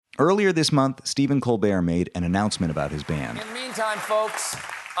Earlier this month, Stephen Colbert made an announcement about his band. In the meantime, folks,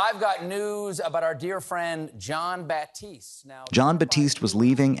 I've got news about our dear friend Jon Batiste. Now, Jon Batiste was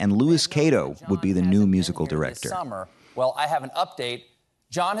leaving, and Louis Cato would be the new musical director. Summer. Well, I have an update.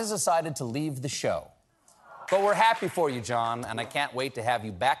 Jon has decided to leave the show. But we're happy for you, Jon, and I can't wait to have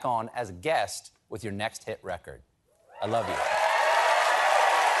you back on as a guest with your next hit record. I love you.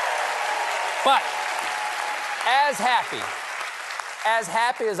 But as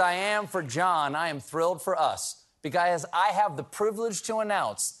happy as I am for Jon, I am thrilled for us, because I have the privilege to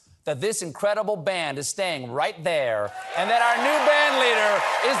announce that this incredible band is staying right there, and that our new band leader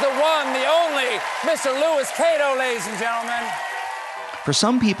is the one, the only, Mr. Louis Cato, ladies and gentlemen. For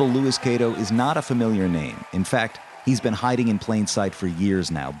some people, Louis Cato is not a familiar name. In fact, he's been hiding in plain sight for years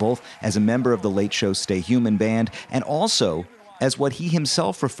now, both as a member of the Late Show Stay Human band and also as what he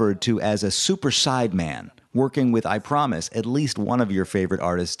himself referred to as a super sideman, working with, I promise, at least one of your favorite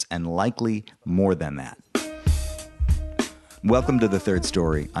artists, and likely more than that. Welcome to The Third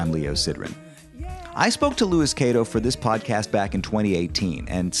Story. I'm Leo Sidran. I spoke to Louis Cato for this podcast back in 2018,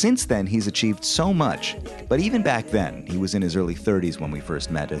 and since then he's achieved so much. But even back then, he was in his early 30s when we first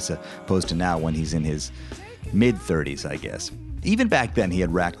met, as opposed to now when he's in his mid-30s, I guess. Even back then, he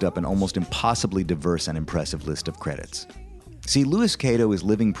had racked up an almost impossibly diverse and impressive list of credits. See, Louis Cato is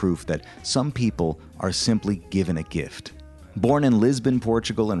living proof that some people are simply given a gift. Born in Lisbon,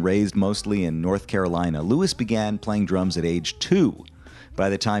 Portugal, and raised mostly in North Carolina, Louis began playing drums at age 2. By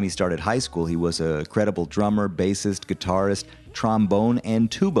the time he started high school, he was a credible drummer, bassist, guitarist, trombone, and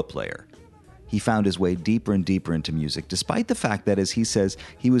tuba player. He found his way deeper and deeper into music, despite the fact that, as he says,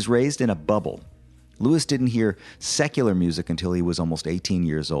 he was raised in a bubble. Louis didn't hear secular music until he was almost 18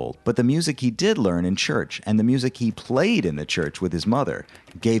 years old, but the music he did learn in church, and the music he played in the church with his mother,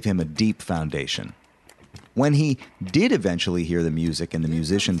 gave him a deep foundation. When he did eventually hear the music and the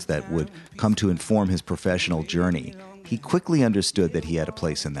musicians that would come to inform his professional journey, he quickly understood that he had a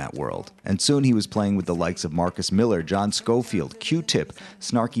place in that world. And soon he was playing with the likes of Marcus Miller, John Scofield, Q-Tip,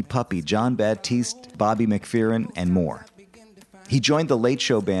 Snarky Puppy, Jon Batiste, Bobby McFerrin, and more. He joined the Late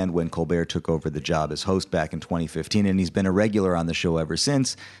Show band when Colbert took over the job as host back in 2015, and he's been a regular on the show ever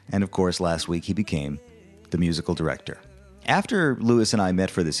since. And of course, last week he became the musical director. After Louis and I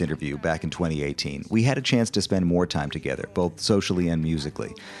met for this interview back in 2018, we had a chance to spend more time together, both socially and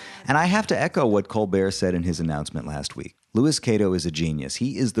musically. And I have to echo what Colbert said in his announcement last week. Louis Cato is a genius.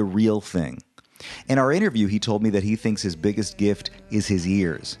 He is the real thing. In our interview, he told me that he thinks his biggest gift is his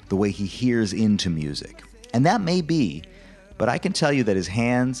ears, the way he hears into music. And that may be, but I can tell you that his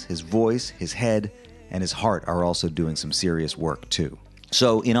hands, his voice, his head, and his heart are also doing some serious work too.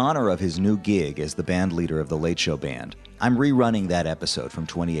 So in honor of his new gig as the band leader of the Late Show Band, I'm rerunning that episode from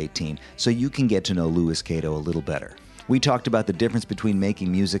 2018 so you can get to know Louis Cato a little better. We talked about the difference between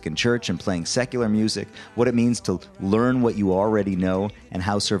making music in church and playing secular music, what it means to learn what you already know, and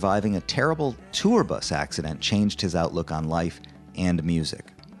how surviving a terrible tour bus accident changed his outlook on life and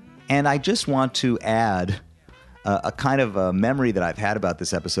music. And I just want to add a kind of a memory that I've had about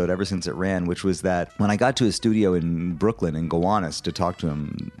this episode ever since it ran, which was that when I got to his studio in Brooklyn, in Gowanus, to talk to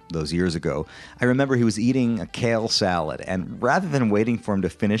him those years ago, I remember he was eating a kale salad, and rather than waiting for him to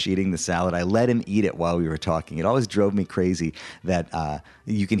finish eating the salad, I let him eat it while we were talking. It always drove me crazy that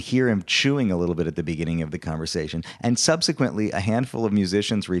you can hear him chewing a little bit at the beginning of the conversation. And subsequently, a handful of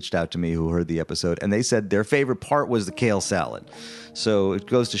musicians reached out to me who heard the episode, and they said their favorite part was the kale salad. So it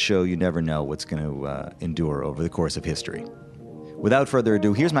goes to show you never know what's going to endure over the course of history. Without further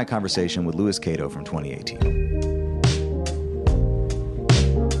ado, here's my conversation with Louis Cato from 2018.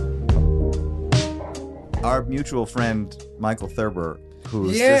 Our mutual friend, Michael Thurber,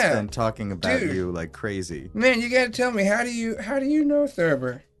 who's just been talking about you like crazy. Man, you got to tell me, how do you know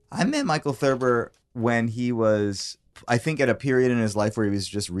Thurber? I met Michael Thurber when he was, I think, at a period in his life where he was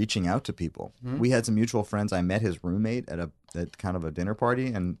just reaching out to people. Mm-hmm. We had some mutual friends. I met his roommate at kind of a dinner party,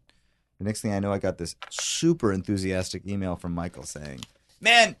 and the next thing I know, I got this super enthusiastic email from Michael saying,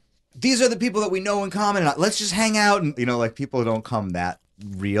 "Man, these are the people that we know in common. And let's just hang out." And like people don't come that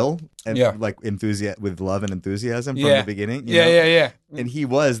real and like with love and enthusiasm from the beginning. You know? Yeah. And he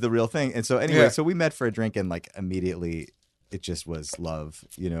was the real thing. And so anyway, so we met for a drink, and like immediately it just was love,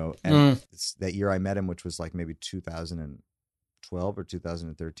 And that year I met him, which was like maybe 2012 or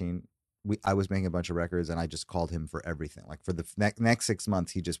 2013. I was making a bunch of records, and I just called him for everything. Like for the next 6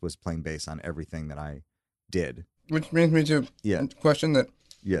 months, he just was playing bass on everything that I did. Which brings me to a question that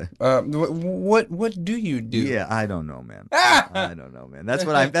Yeah. What do you do? Yeah, I don't know, man. I don't know, man. That's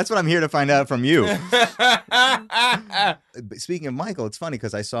what I'm here to find out from you. Speaking of Michael, it's funny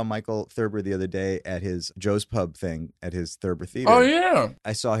because I saw Michael Thurber the other day at his Joe's Pub thing at his Thurber Theater. Oh yeah.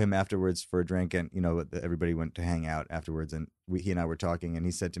 I saw him afterwards for a drink, and everybody went to hang out afterwards, and he and I were talking, and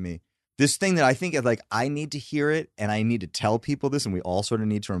he said to me, this thing that I think is like, I need to hear it, and I need to tell people this, and we all sort of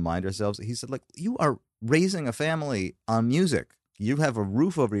need to remind ourselves. He said, like, you are raising a family on music. You have a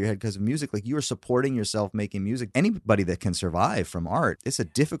roof over your head because of music. Like, you are supporting yourself making music. Anybody that can survive from art, it's a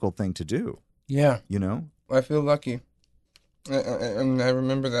difficult thing to do. Yeah. You know? I feel lucky. And I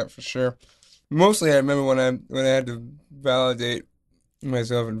remember that for sure. Mostly I remember when I had to validate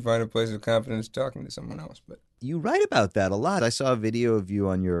myself and find a place of confidence talking to someone else. But you write about that a lot. I saw a video of you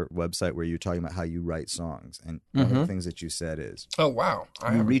on your website where you're talking about how you write songs. And one of the things that you said is, oh, wow.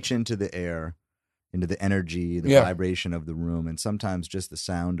 You reach into the air, into the energy, the vibration of the room, and sometimes just the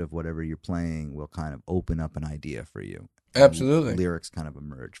sound of whatever you're playing will kind of open up an idea for you. Absolutely. Lyrics kind of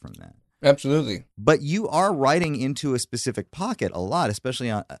emerge from that. Absolutely. But you are writing into a specific pocket a lot, especially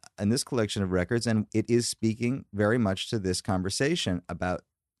in this collection of records, and it is speaking very much to this conversation about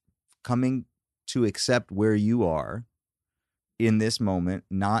coming to accept where you are in this moment,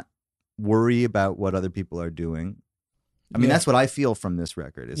 not worry about what other people are doing. I mean, that's what I feel from this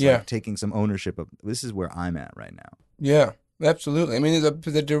record. It's like taking some ownership of, this is where I'm at right now. Yeah, absolutely. I mean,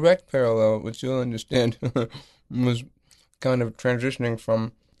 the direct parallel, which you'll understand, was kind of transitioning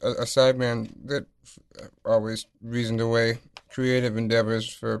from a sideman that always reasoned away creative endeavors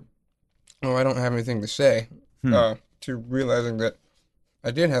for, I don't have anything to say, to realizing that I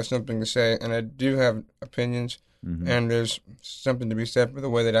did have something to say, and I do have opinions, and there's something to be said for the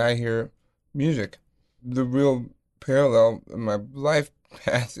way that I hear music. The real parallel in my life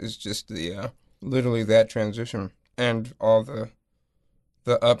path is just literally that transition and all the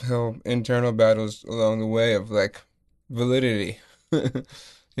uphill internal battles along the way of like validity,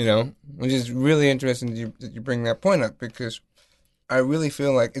 which is really interesting that you bring that point up, because I really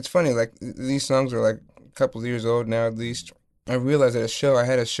feel like it's funny. Like, these songs are like a couple of years old now, at least. I realized at I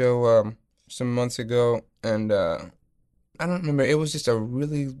had a show some months ago, and I don't remember. It was just a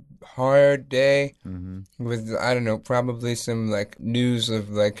really hard day with, I don't know, probably some like news of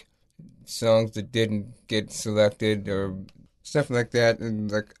like songs that didn't get selected or stuff like that.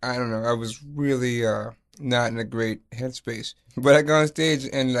 And like, I don't know, I was really not in a great headspace. But I got on stage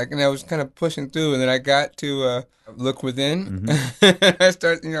and I was kind of pushing through, and then I got to Look Within. I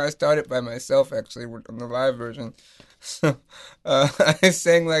started by myself actually on the live version. So I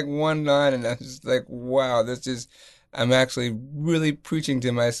sang like one line, and I was just like, wow, I'm actually really preaching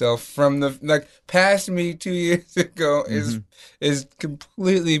to myself from the past me 2 years ago is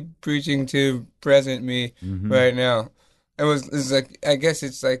completely preaching to present me right now. It's like, I guess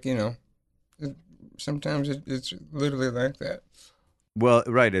it's like, sometimes it's literally like that. Well,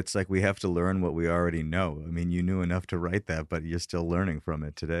 right. It's like we have to learn what we already know. I mean, you knew enough to write that, but you're still learning from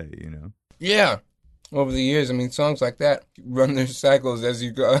it today, Yeah. Over the years, I mean, songs like that run their cycles as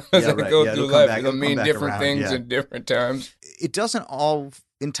you go, go through life. It'll mean different things at different times. It doesn't all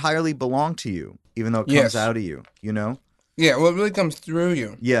entirely belong to you, even though it comes out of you, Yeah, well, it really comes through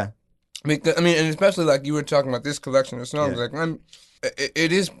you. Yeah. Because, I mean, and especially like you were talking about this collection of songs,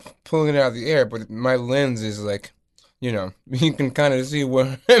 it is pulling it out of the air, but my lens is like, you can kind of see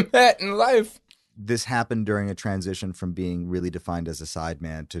where I'm at in life. This happened during a transition from being really defined as a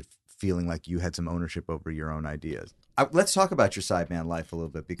sideman to feeling like you had some ownership over your own ideas. Let's talk about your sideman life a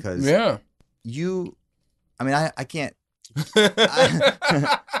little bit, because I can't.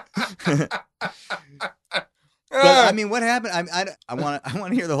 But I mean, what happened? I want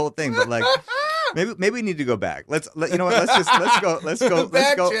to hear the whole thing, but like, maybe we need to go back. Let's go all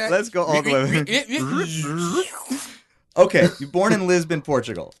the way. Okay, you're born in Lisbon,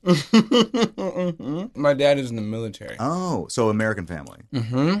 Portugal. My dad is in the military. Oh, so American family.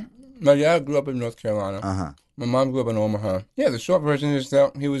 My dad grew up in North Carolina. My mom grew up in Omaha. Yeah, the short version is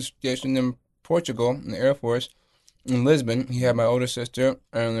that he was stationed in Portugal in the Air Force. In Lisbon, he had my older sister,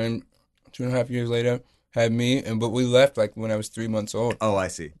 and then 2.5 years later, had me. But we left like when I was 3 months old. Oh, I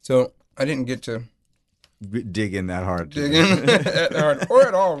see. So I didn't get to dig in that hard. Or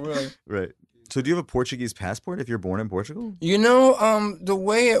at all, really. Right. So do you have a Portuguese passport if you're born in Portugal? The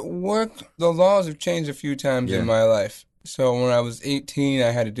way it worked, the laws have changed a few times in my life. So when I was 18,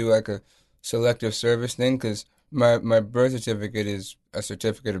 I had to do like a selective service thing, because my birth certificate is a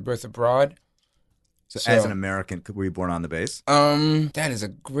certificate of birth abroad. So as an American, were you born on the base? That is a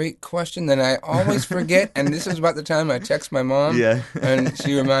great question that I always forget. And this is about the time I text my mom. Yeah. And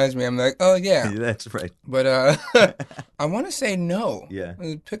she reminds me, I'm like, oh, yeah. That's right. But I want to say no. Yeah.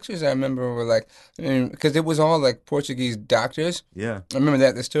 The pictures I remember were like, because it was all like Portuguese doctors. Yeah. I remember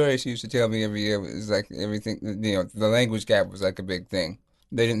that the story she used to tell me every year was like everything, the language gap was like a big thing.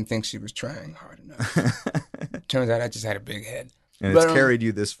 They didn't think she was trying hard enough. Turns out I just had a big head. And it's carried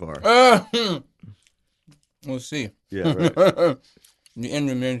you this far. We'll see. Yeah, right. The end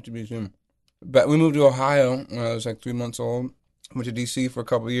remains to be seen. But we moved to Ohio when I was like 3 months old. Went to D.C. for a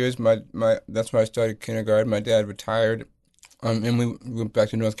couple of years. That's where I started kindergarten. My dad retired. And we went back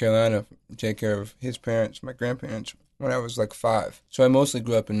to North Carolina to take care of his parents, my grandparents, when I was like 5. So I mostly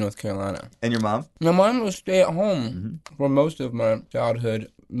grew up in North Carolina. And your mom? My mom was stay at home for most of my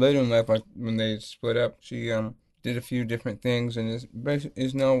childhood. Later in life, when they split up, she did a few different things and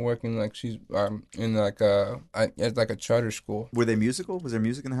is now working like she's in like a charter school. Were they musical? Was there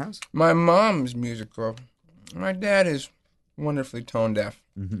music in the house? My mom's musical. My dad is wonderfully tone deaf.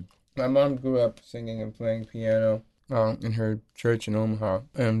 Mm-hmm. My mom grew up singing and playing piano in her church in Omaha,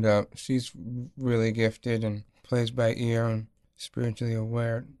 and she's really gifted and plays by ear and spiritually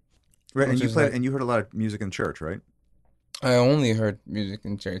aware. Right, and you heard a lot of music in church, right? I only heard music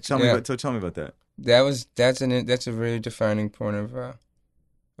in church. Tell me about that. That's a really defining point of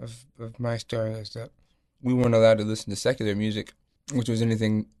my story, is that we weren't allowed to listen to secular music, which was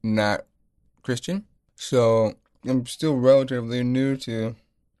anything not Christian. So I'm still relatively new to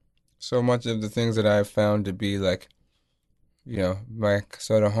so much of the things that I've found to be like, my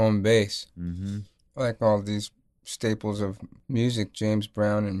sort of home base. Mm-hmm. Like all these staples of music, James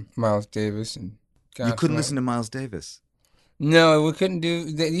Brown and Miles Davis and You couldn't listen to Miles Davis. No, we couldn't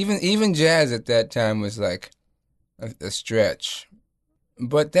do even jazz at that time was like a stretch.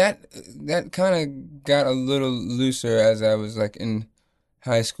 But that kind of got a little looser as I was like in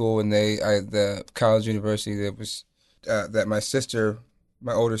high school, and the college university that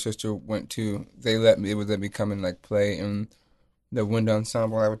my older sister went to. They would let me come and like play in the wind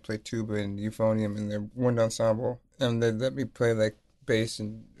ensemble. I would play tuba and euphonium in their wind ensemble, and they let me play like bass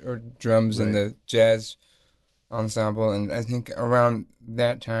or drums in the jazz ensemble. And I think around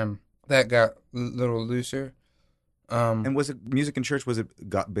that time that got a little looser. And was it music in church? Was it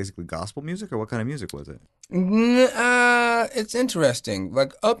basically gospel music, or what kind of music was it? It's interesting.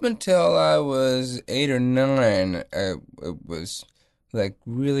 Like up until I was 8 or 9, it was like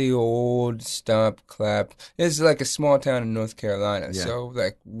really old stomp clap. It's like a small town in North Carolina, so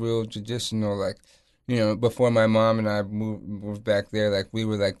like real traditional. Like before my mom and I moved back there, like we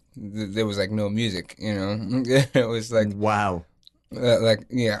were like there was like no music. It was like wow,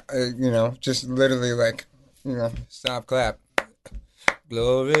 just literally like. Stop, clap.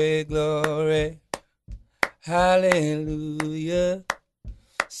 Glory, glory, hallelujah.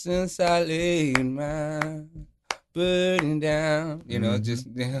 Since I laid my burden down, just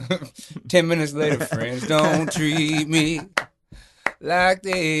 10 minutes later, friends don't treat me like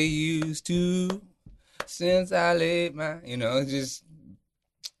they used to. Since I laid my, just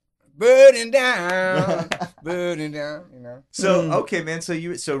burden down, burden down, So, okay, man, so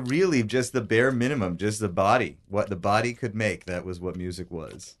really just the bare minimum, just the body, what the body could make, that was what music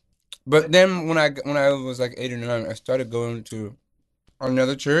was. But then when I was like 8 or 9, I started going to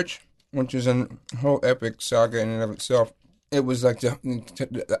another church, which is a whole epic saga in and of itself. It was like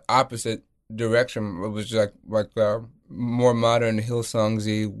the opposite direction. It was like more modern,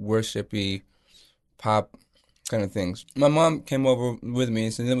 Hillsongsy, worshipy, pop kind of things. My mom came over with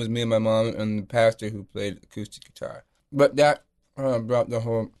me, so it was me and my mom and the pastor who played acoustic guitar. But that brought the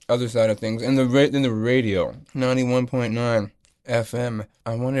whole other side of things. And the radio, 91.9 FM.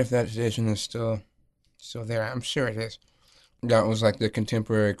 I wonder if that station is still there. I'm sure it is. That was like the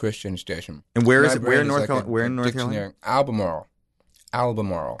contemporary Christian station. And where is it? Where in North Carolina?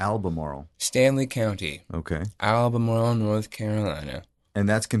 Albemarle. Stanley County. Okay. Albemarle, North Carolina. And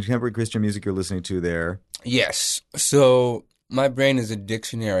that's contemporary Christian music you're listening to there? Yes. So my brain is a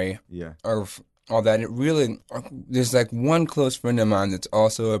dictionary of all that. It really, there's like one close friend of mine that's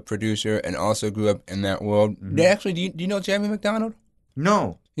also a producer and also grew up in that world. Mm-hmm. Actually, do you know Jeremy McDonald?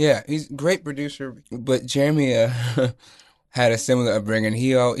 No. Yeah, he's a great producer. But Jeremy had a similar upbringing.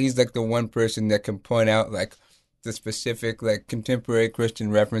 He's like the one person that can point out like the specific like contemporary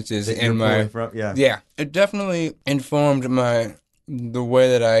Christian references in my. Yeah. It definitely informed the way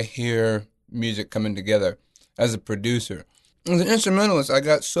that I hear music coming together as a producer. As an instrumentalist, I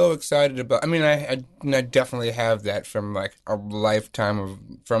got so excited about. I mean, I definitely have that from like a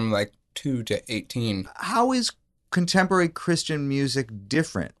lifetime from like 2 to 18. How is contemporary Christian music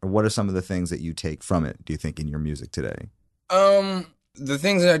different? Or what are some of the things that you take from it, do you think, in your music today? The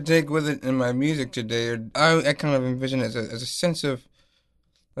things that I take with it in my music today, I kind of envision it as a sense of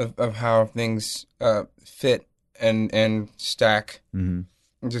how things fit and stack,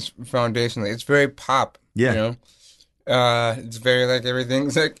 just foundationally. It's very pop, Yeah. you know. It's very like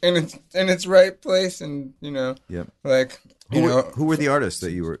everything's like in its right place, and you know, Yep. like Who were the artists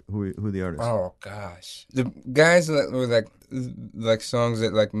that you were? Who were the artists? Oh gosh, the guys that were like songs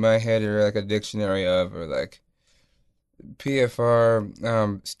that like my head are like a dictionary of, or like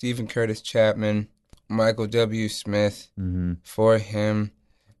PFR, Stephen Curtis Chapman, Michael W. Smith, For Him,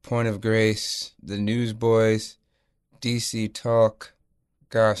 Point of Grace, The Newsboys, DC Talk.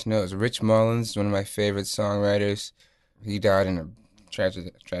 Gosh knows, Rich Mullins, one of my favorite songwriters. He died in a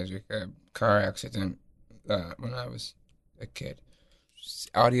tragic car accident when I was a kid.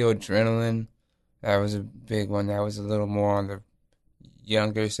 Audio Adrenaline, that was a big one. That was a little more on the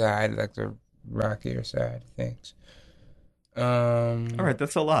younger side, like the rockier side of things. All right,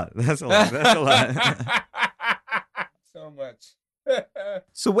 that's a lot. That's a lot. So much.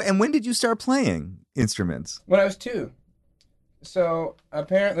 So, and when did you start playing instruments? When I was 2. So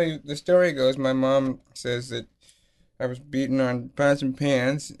apparently, the story goes, my mom says that I was beating on pots and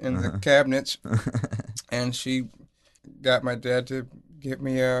pans in the cabinets, and she got my dad to get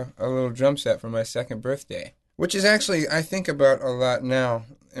me a little drum set for my 2nd birthday, which is actually, I think about a lot now,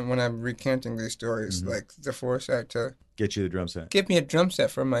 and when I'm recanting these stories, like the foresight to get you the drum set. Get me a drum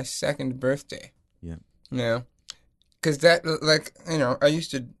set for my 2nd birthday. Yeah. You know, because that, like, you know, I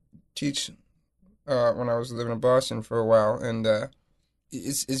used to teach when I was living in Boston for a while, and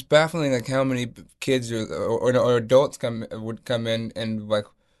it's baffling like how many kids or adults would come in and like,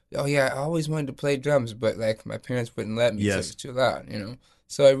 oh yeah, I always wanted to play drums, but like my parents wouldn't let me because it's too loud, you know.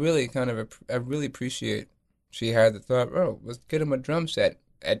 So I really appreciate she had the thought, oh, let's get him a drum set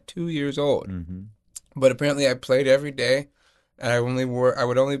at 2 years old. But apparently I played every day, and I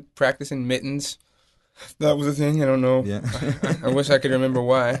would only practice in mittens. That was a thing. I don't know. Yeah. I wish I could remember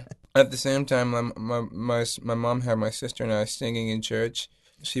why. At the same time, my mom had my sister and I singing in church.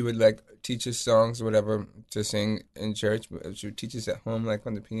 She would like teach us songs or whatever to sing in church. She would teach us at home, like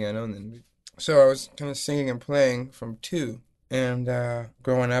on the piano, and then so I was kind of singing and playing from 2. And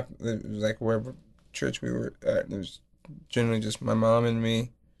growing up, it was like wherever church we were at, it was generally just my mom and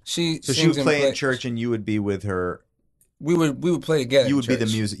me. She would play in church, and you would be with her. We would play together. You would be the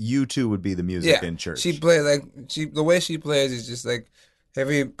music. You two would be the music in church. She play the way she plays is just like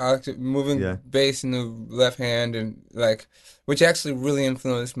heavy octave, moving bass in the left hand, and like, which actually really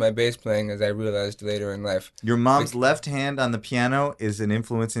influenced my bass playing, as I realized later in life. Your mom's left hand on the piano is an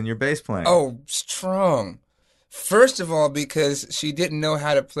influence in your bass playing. Oh, strong. First of all, because she didn't know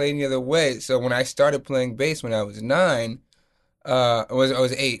how to play any other way. So when I started playing bass when I was 9, I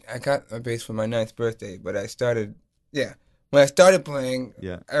was 8. I got a bass for my 9th birthday, but I started. Yeah. When I started playing,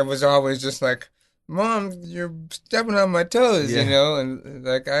 I was always just like, Mom, you're stepping on my toes, you know? And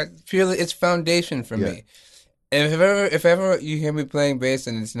like, it's foundation for me. And if ever you hear me playing bass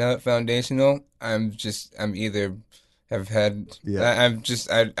and it's not foundational, I either am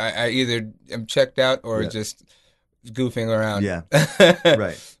checked out or just goofing around. Yeah.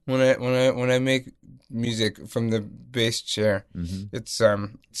 Right. When I make music from the bass chair,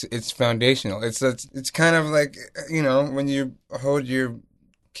 it's foundational. It's kind of like, you know, when you hold your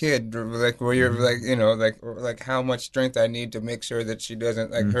kid, like where you're like, you know, like how much strength I need to make sure that she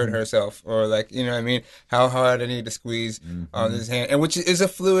doesn't like hurt herself, or like, you know what I mean, how hard I need to squeeze on this hand, and which is a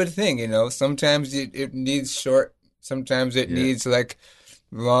fluid thing, you know. Sometimes it needs short, sometimes it needs like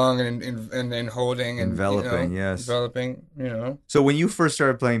long and holding and enveloping, enveloping, you know. So when you first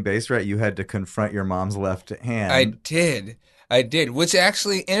started playing bass, right, you had to confront your mom's left hand. I did, which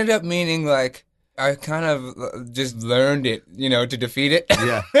actually ended up meaning like I kind of just learned it, you know, to defeat it.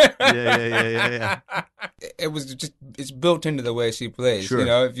 Yeah. It was just, it's built into the way she plays. Sure. You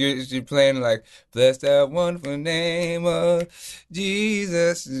know, if you're playing like, bless that wonderful name of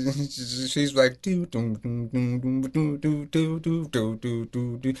Jesus, she's like, do do do do do do do do do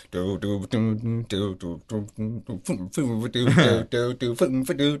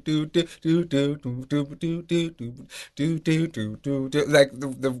do do do do, like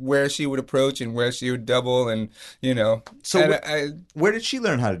the where she would approach and where she would double, and you know. So where did she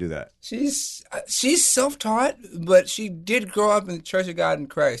learn how to do that? She's self-taught, but she did grow up in the Church of God in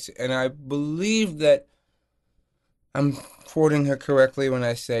Christ, and I believe that I'm quoting her correctly when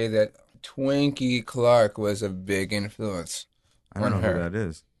I say that Twinkie Clark was a big influence on her. I don't know who that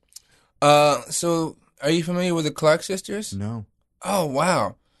is. So are you familiar with the Clark sisters? No. Oh,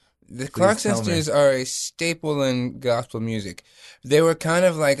 wow. The Clark Please tell me. sisters are a staple in gospel music. They were kind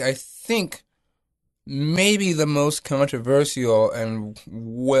of like, I think, maybe the most controversial and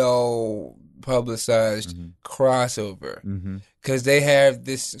well publicized crossover. Because they have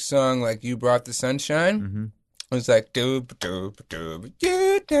this song like "You Brought the Sunshine." It's like doob doob doob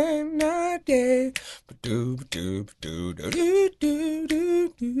you damn not day doob doob doob doob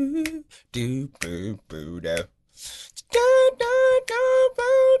doob doob doob doob doob doob.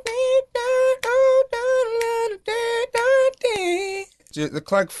 The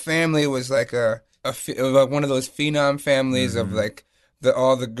Clark family was like like one of those phenom families of like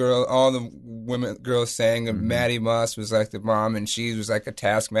all the girls sang, and Maddie Moss was like the mom, and she was like a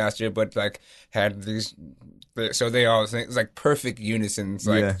taskmaster, but like had these. So they all think it's like perfect unisons,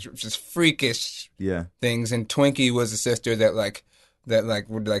 like just freakish things. And Twinkie was a sister that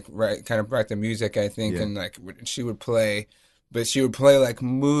would like write the music, I think, and like she would play, but she would play like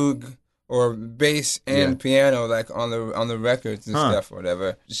Moog or bass and piano like on the records and stuff or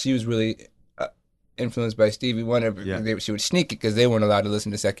whatever. She was really influenced by Stevie Wonder. She would sneak it because they weren't allowed to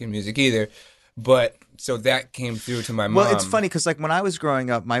listen to secular music either. But so that came through to my mom. Well, it's funny because like when I was growing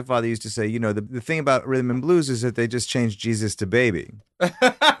up, my father used to say, you know, the thing about rhythm and blues is that they just changed Jesus to baby.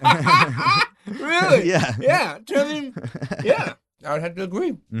 Really? Yeah. Yeah. I mean, yeah. I would have to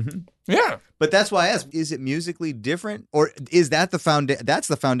agree. Yeah. But that's why I asked, is it musically different? Or is that that's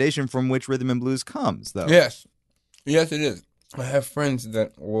the foundation from which rhythm and blues comes, though? Yes. Yes, it is. I have friends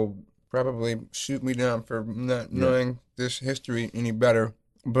that will probably shoot me down for not knowing this history any better.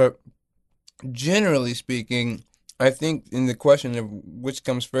 But generally speaking, I think in the question of which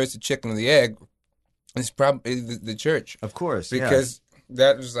comes first, the chicken or the egg, it's probably the church. Of course, because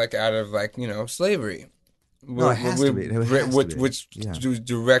that was like out of like, you know, slavery. No, it has to be. Which was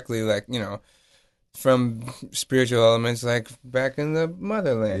directly like, you know, from spiritual elements like back in the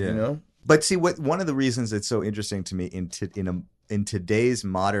motherland, you know. But see, one of the reasons it's so interesting to me in today's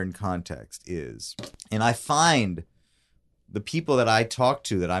modern context is, and I find the people that I talk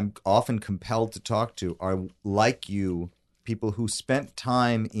to, that I'm often compelled to talk to, are like you, people who spent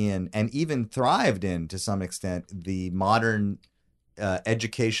time in and even thrived in, to some extent, the modern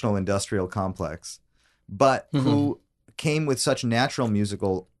educational industrial complex, but who came with such natural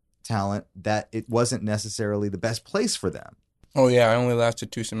musical talent that it wasn't necessarily the best place for them. Oh, yeah, I only lasted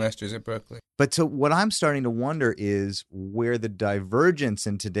 2 semesters at Berkeley. But so what I'm starting to wonder is where the divergence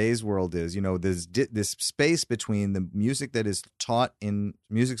in today's world is. You know, there's this space between the music that is taught in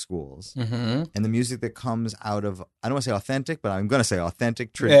music schools and the music that comes out of, I don't want to say authentic, but I'm going to say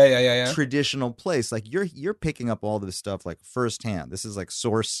authentic, traditional place. Like you're picking up all this stuff like firsthand. This is like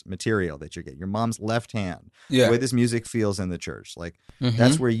source material that you're getting. Your mom's left hand, the way this music feels in the church. Like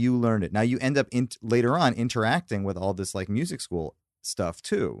that's where you learned it. Now you end up later on interacting with all this like music school stuff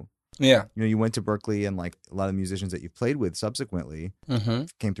too. Yeah. You know, you went to Berkeley, and like a lot of musicians that you played with subsequently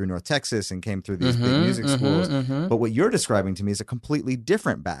came through North Texas and came through these big music schools. But what you're describing to me is a completely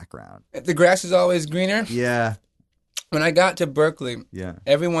different background. The grass is always greener. Yeah. When I got to Berkeley,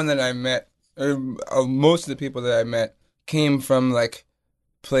 everyone that I met, or most of the people that I met, came from like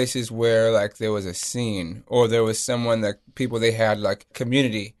places where like there was a scene, or there was someone that people they had like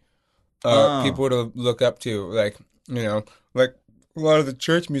community, people to look up to, like, you know, like a lot of the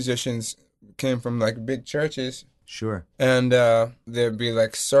church musicians came from like big churches. Sure. And there'd be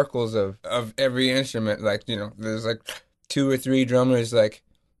like circles of every instrument. Like, you know, there's like 2 or 3 drummers, like,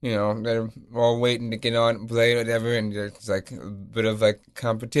 you know, they're all waiting to get on and play whatever. And there's like a bit of like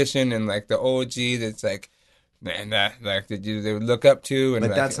competition, and like the OG that's like, and that like that they would look up to. And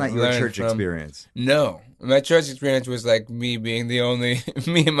but like, that's not your church experience. No. My church experience was like me being the only,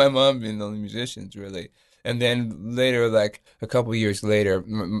 me and my mom being the only musicians, really. And then later, like a couple years later,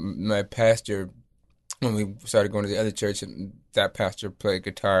 my pastor, when we started going to the other church, and that pastor played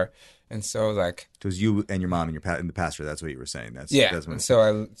guitar, and so like it was you and your mom and and the pastor. That's what you were saying. That's what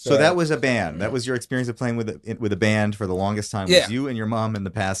so that was a band. That was your experience of playing with a band for the longest time. Was you and your mom and the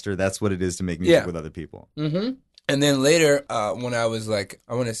pastor. That's what it is to make music with other people. And then later, when I was like,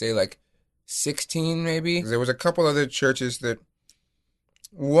 I want to say like 16, maybe, there was a couple other churches that.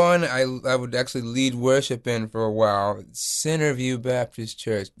 One, I would actually lead worship in for a while, Centerview Baptist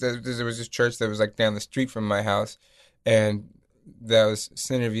Church. There was this church that was like down the street from my house, and that was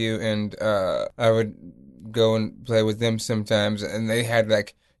Centerview, and I would go and play with them sometimes, and they had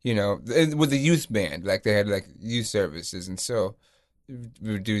like, you know, with the youth band, like they had like youth services, and so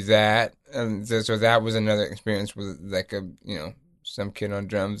we would do that, and so that was another experience with like a, you know, some kid on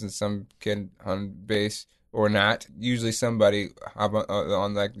drums and some kid on bass. Or not. Usually somebody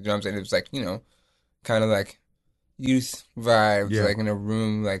on like drums, and it was like, you know, kind of like, youth vibes, Yeah. like in a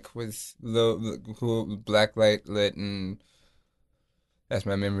room, like with low, cool black light lit, and that's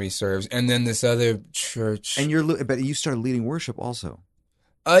my memory serves. And then this other church. And but you started leading worship also.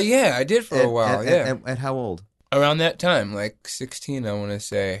 Yeah, I did for a while. Yeah, At how old? around that time, like 16, I want to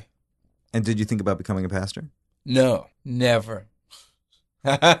say. And did you think about becoming a pastor? No, never.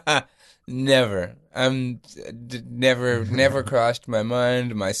 Never. Never crossed my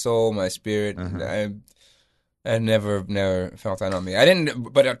mind, my soul, my spirit. I never felt that on me. I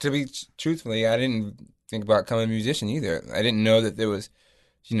didn't, but to be truthfully, I didn't think about becoming a musician either. I didn't know that there was,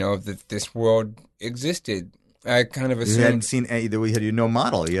 that this world existed. I kind of You assumed. hadn't seen any. You had no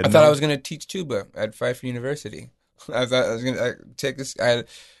model. You had I thought no... I was going to teach tuba at Pfeiffer University. I thought I was going to take this.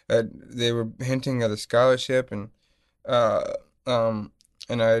 They were hinting at a scholarship, and uh,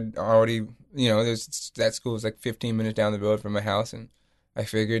 I'd already, that school was like 15 minutes down the road from my house, and I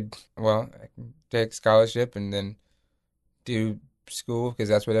figured, well, I can take scholarship and then do school because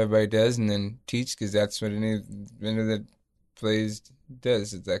that's what everybody does, and then teach because that's what any of the plays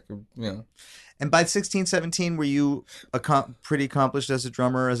does. It's like, And by 16, 17, were you pretty accomplished as a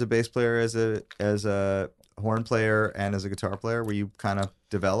drummer, as a bass player, as a horn player, and as a guitar player? Were you kind of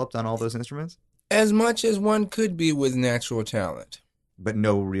developed on all those instruments? As much as one could be with natural talent. But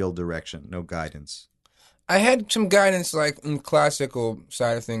no real direction, no guidance. I had some guidance, like in classical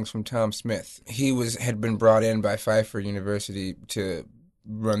side of things, from Tom Smith. He had been brought in by Pfeiffer University to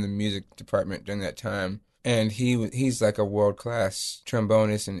run the music department during that time. And he's like a world-class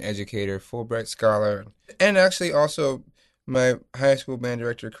trombonist and educator, Fulbright scholar. And actually also my high school band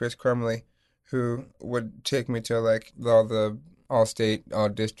director, Chris Crumley, who would take me to like all the all-state,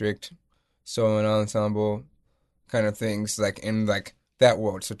 all-district solo and ensemble kind of things, like in like that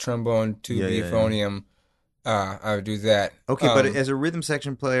world. So trombone, tuba, euphonium, I would do that. Okay, but as a rhythm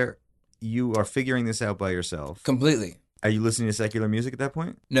section player, you are figuring this out by yourself. Completely. Are you listening to secular music at that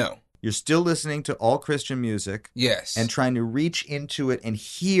point? No. You're still listening to all Christian music. Yes. And trying to reach into it and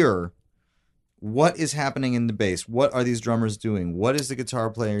hear what is happening in the bass. What are these drummers doing? What is the guitar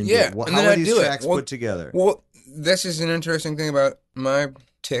player doing? Yeah. How are these tracks put together? Well, this is an interesting thing about my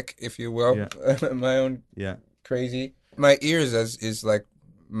tick, if you will. Yeah. My own crazy. My ears is like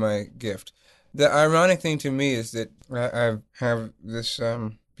my gift. The ironic thing to me is that I have this...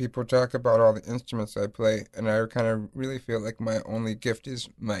 people talk about all the instruments I play, and I kind of really feel like my only gift is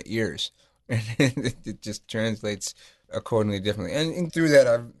my ears. And it just translates accordingly differently. And through that,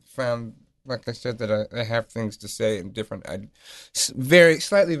 I've found, like I said, that I have things to say in different,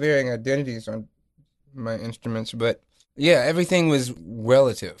 slightly varying identities on my instruments. But yeah, everything was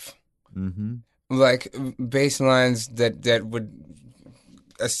relative. Mm-hmm. Like bass lines that would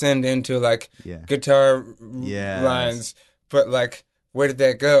ascend into like guitar lines, but like, where did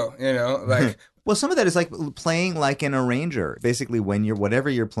that go? Like... Well, some of that is like playing like an arranger. Basically, when whatever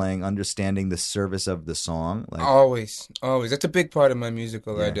you're playing, understanding the service of the song. Like... Always. That's a big part of my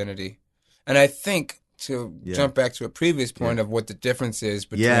musical identity. And I think, to jump back to a previous point of what the difference is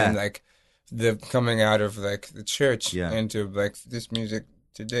between like the coming out of like the church into like this music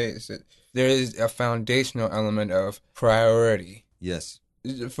today, is that there is a foundational element of priority. Yes.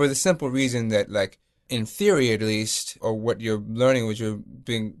 For the simple reason that, like, in theory at least, or what you're learning, what you're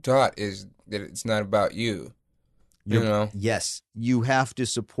being taught, is that it's not about you. Yes. You have to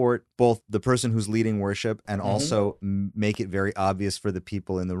support both the person who's leading worship and also make it very obvious for the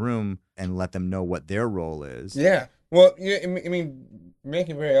people in the room and let them know what their role is. Yeah. Well, I mean, make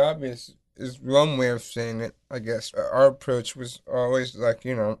it very obvious is one way of saying it, I guess. Our approach was always like,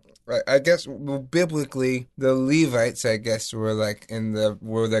 I guess biblically, the Levites, I guess, were like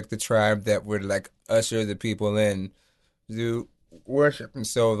the tribe that would like usher the people in to worship. And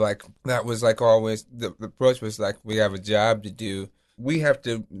so like that was like always the approach was like, we have a job to do. We have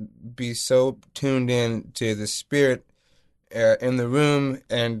to be so tuned in to the spirit in the room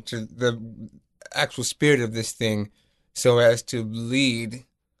and to the actual spirit of this thing so as to lead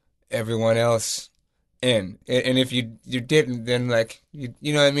everyone else in. And if you didn't, then like you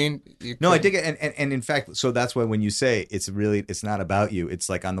know what I mean? No, I dig it. And in fact, so that's why when you say it's not about you, it's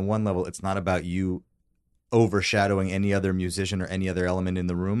like on the one level, it's not about you overshadowing any other musician or any other element in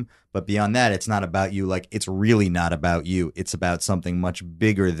the room, but beyond that, it's not about you. Like, it's really not about you. It's about something much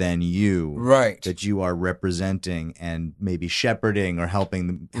bigger than you, right? That you are representing and maybe shepherding or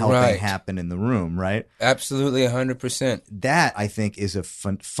helping happen in the room, right? Absolutely, 100%. That I think is a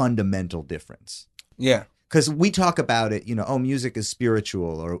fundamental difference. Yeah, because we talk about it, music is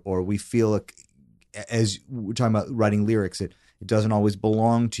spiritual, or we feel as we're talking about writing lyrics, it doesn't always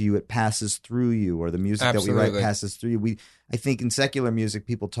belong to you. It passes through you, or the music that we write Absolutely. passes through you. I think in secular music,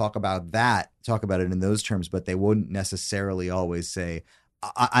 people talk about it in those terms, but they wouldn't necessarily always say,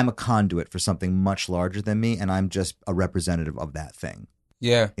 I'm a conduit for something much larger than me, and I'm just a representative of that thing.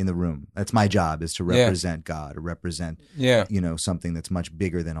 Yeah. In the room. That's my job, is to represent God, or represent, something that's much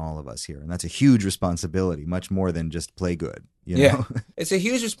bigger than all of us here. And that's a huge responsibility, much more than just play good, you know? It's a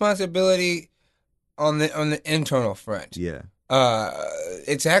huge responsibility on the internal front. Yeah.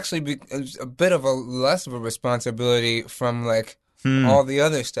 It's actually a bit of a less of a responsibility from like all the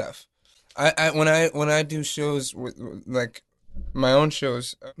other stuff. When I do shows like my own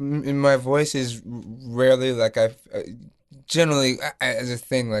shows, my voice is rarely like generally, as a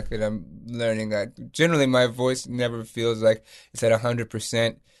thing like that, I'm learning that generally my voice never feels like it's at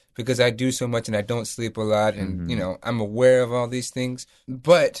 100% because I do so much and I don't sleep a lot, and I'm aware of all these things.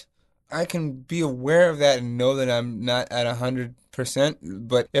 But I can be aware of that and know that I'm not at 100%.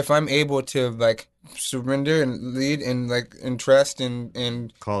 But if I'm able to like surrender and lead and like and trust and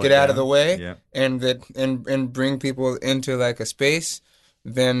get out of the way, and bring people into like a space,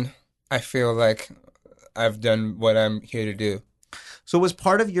 then I feel like I've done what I'm here to do. So was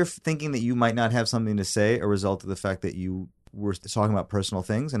part of your thinking that you might not have something to say a result of the fact that you were talking about personal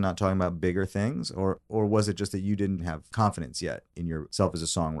things and not talking about bigger things? Or was it just that you didn't have confidence yet in yourself as a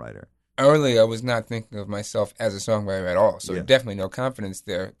songwriter? Early, I was not thinking of myself as a songwriter at all. So definitely no confidence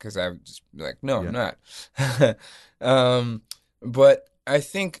there, because I was just like, no, I'm not. But I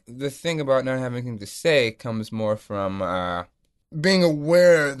think the thing about not having anything to say comes more from being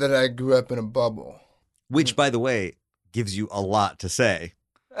aware that I grew up in a bubble. Which, by the way, gives you a lot to say.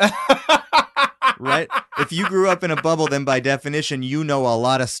 Right? If you grew up in a bubble, then by definition, you know a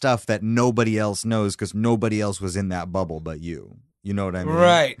lot of stuff that nobody else knows because nobody else was in that bubble but you. You know what I mean?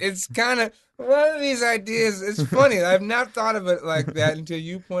 Right. It's kind of one of these ideas. It's funny. I've not thought of it like that until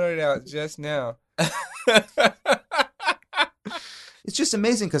you pointed it out just now. It's just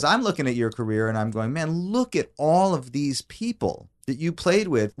amazing because I'm looking at your career and I'm going, man, look at all of these people that you played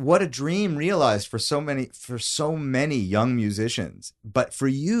with. What a dream realized for so many young musicians. But for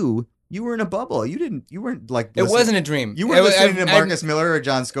you, you were in a bubble. You weren't like listening. It wasn't a dream. You weren't listening to Marcus Miller or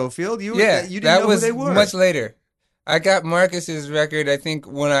John Scofield. You didn't know who they were. That was much later. I got Marcus's record, I think,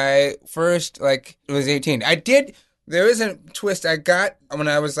 when I first was 18. There is a twist. I got when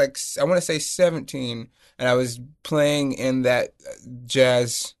I was I want to say 17, and I was playing in that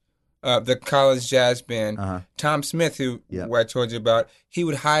jazz, the college jazz band. Tom Smith, who I told you about, he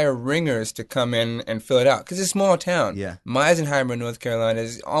would hire ringers to come in and fill it out because it's a small town. Yeah. Meisenheimer, North Carolina,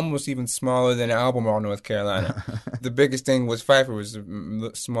 is almost even smaller than Albemarle, North Carolina. The biggest thing was Pfeiffer was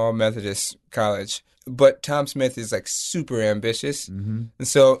a small Methodist college. But Tom Smith is super ambitious, and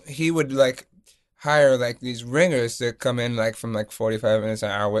so he would hire these ringers to come in from 45 minutes an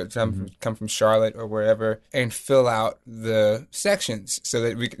hour, come from Charlotte or wherever, and fill out the sections so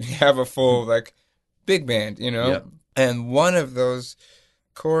that we could have a full big band, Yep. And one of those,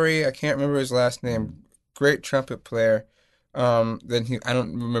 Corey, I can't remember his last name, great trumpet player. Then I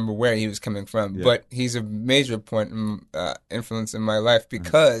don't remember where he was coming from, but he's a major influence in my life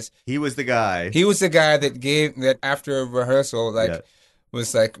because he was the guy. He was the guy that after a rehearsal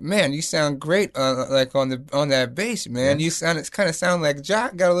was like, man, you sound great on that bass, man. You kind of sound like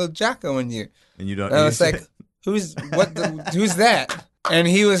Jock, got a little Jocko in you. And you don't. And I was like, who's that? And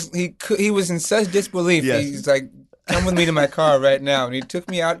he was in such disbelief. Yes. He's like, come with me to my car right now. And he took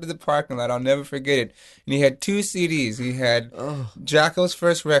me out to the parking lot. I'll never forget it. And he had 2 CDs. He had Jocko's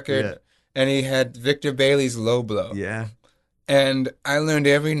first record, and he had Victor Bailey's Low Blow. Yeah. And I learned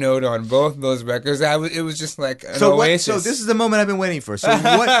every note on both of those records. It was just like an oasis. So this is the moment I've been waiting for.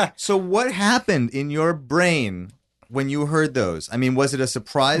 So what happened in your brain when you heard those? I mean, was it a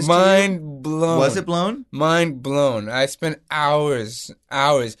surprise to you? Mind blown. Was it blown? Mind blown. I spent hours.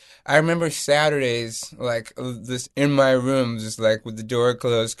 I remember Saturdays, this in my room, just with the door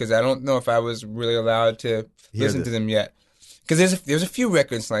closed, because I don't know if I was really allowed to listen to them yet. Because there's a few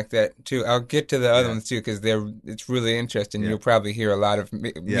records like that, too. I'll get to the other ones, too, because it's really interesting. You'll probably hear a lot of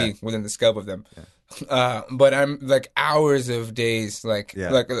me within the scope of them. Yeah. But I'm hours of days, like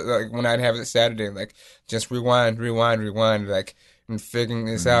when I'd have it Saturday, just rewind, and figuring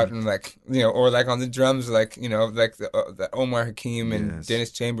this out, and or on the drums, the Omar Hakim and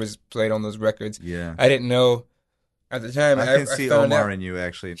Dennis Chambers played on those records. Yeah, I didn't know at the time. I can see Omar in you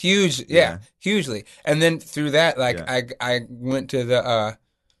actually. Huge, hugely. And then through that, I went to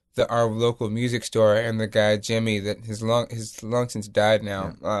our local music store, and the guy Jimmy, that his long since died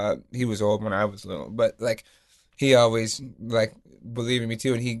now. Yeah. He was old when I was little, but he always believed in me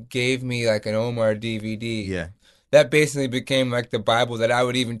too, and he gave me an Omar DVD. Yeah. that basically became like the Bible that I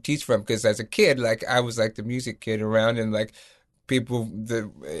would even teach from, because as a kid, like I was like the music kid around, and like people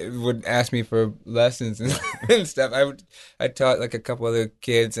that would ask me for lessons and, and stuff. I taught like a couple other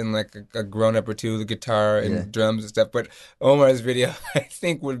kids and like a grown up or two the guitar and drums and stuff. But Omar's video, I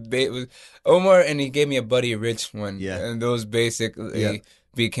think, was Omar, and he gave me a Buddy Rich one, and those basically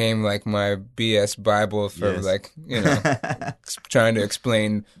became like my BS Bible for like, you know, trying to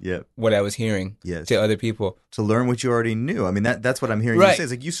explain what I was hearing to other people. To learn what you already knew. I mean, that's what I'm hearing you say.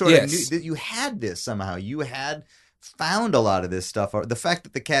 It's like you sort of knew that you had this somehow. You had found a lot of this stuff. The fact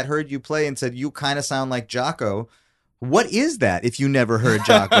that the cat heard you play and said, you kind of sound like Jocko. What is that if you never heard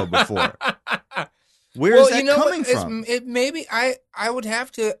Jocko before? Where is that coming from? Maybe I would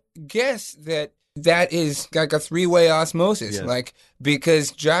have to guess that is like a three-way osmosis. Like,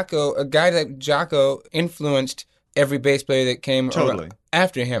 because Jocko, a guy like Jocko influenced every bass player that came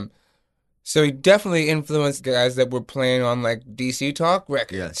after him. So he definitely influenced guys that were playing on like DC Talk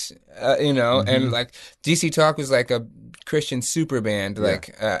records, you know, and like DC Talk was like a Christian super band.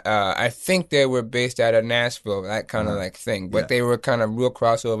 Like, I think they were based out of Nashville, that kind of like thing, but they were kind of real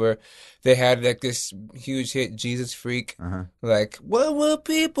crossover. They had like this huge hit, Jesus Freak. Like, what will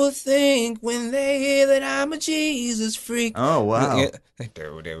people think when they hear that I'm a Jesus freak? Oh, wow. It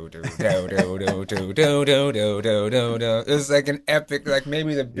was like an epic, like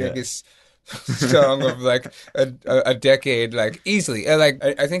maybe the biggest song of like a decade, like easily. Like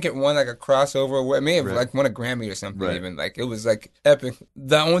I think it won like a crossover. It may have like won a Grammy or something. Even like it was like epic.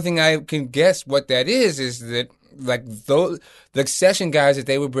 The only thing I can guess what that is that like those the session guys that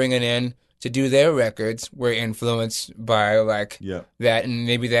they were bringing in to do their records were influenced by like that, and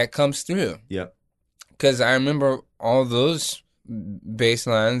maybe that comes through. Because I remember all those bass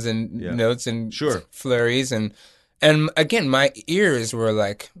lines and notes and flurries, and again my ears were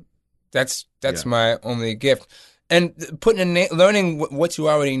like. That's my only gift, and learning what you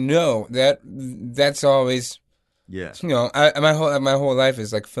already know. That's always you know. My whole life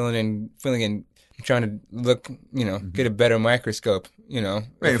is like filling in, trying to look, you know, get a better microscope, you know,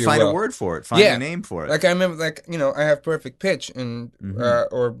 and find a word for it, find a name for it. Like I remember, like, you know, I have perfect pitch and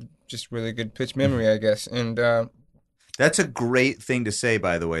or just really good pitch memory, I guess, and that's a great thing to say.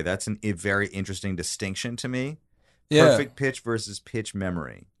 By the way, that's a very interesting distinction to me. Perfect pitch versus pitch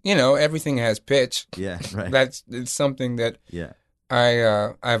memory. You know, everything has pitch. Yeah, right. It's something that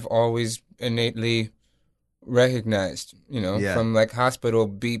I've always innately recognized, you know, from like hospital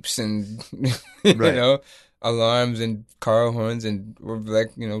beeps and you know, alarms and car horns and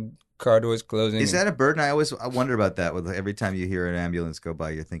like, you know, car doors closing. Is that a burden? I wonder about that. With every time you hear an ambulance go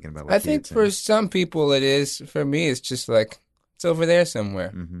by, you're thinking about what I think for some people it is. For me, it's just like it's over there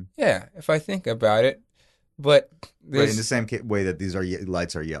somewhere. Yeah, if I think about it. But in the same way that these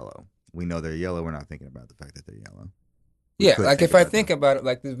lights are yellow, we know they're yellow. We're not thinking about the fact that they're yellow. Like if I think about it,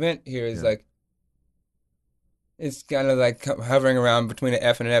 like the vent here is like it's kind of like hovering around between an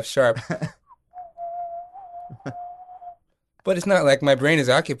F and an F sharp. But it's not like my brain is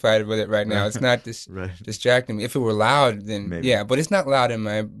occupied with it right now. It's not distracting me. If it were loud, then maybe. But it's not loud in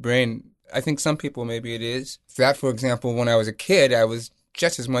my brain. I think some people maybe it is. That, for example, when I was a kid, I was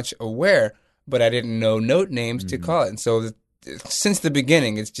just as much aware. But I didn't know note names to call it. And so since the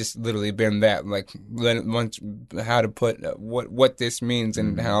beginning, it's just literally been that, like how to put what this means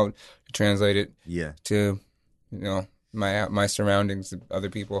and how to translate it to, you know, my surroundings, other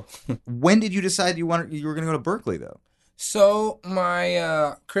people. When did you decide you were going to go to Berkeley, though? So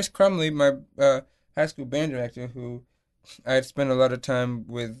my Chris Crumley, my high school band director, who I had spent a lot of time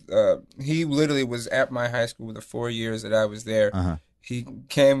with, he literally was at my high school the 4 years that I was there. He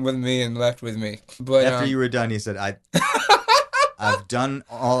came with me and left with me. But after you were done, he said, I've done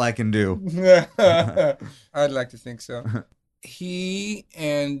all I can do. I'd like to think so. He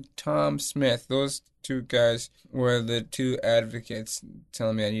and Tom Smith, those two guys, were the two advocates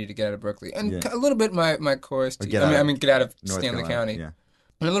telling me I needed to get out of Berkeley. And a little bit my chorus teacher. Get out of North Stanley Carolina, County. Yeah.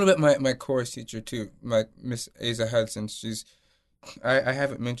 And a little bit my chorus teacher, too, my Miss Asa Hudson. She's, I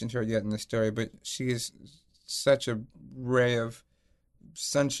haven't mentioned her yet in the story, but she is such a ray of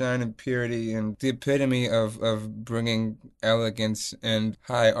sunshine and purity and the epitome of bringing elegance and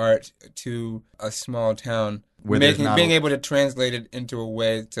high art to a small town, being able to translate it into a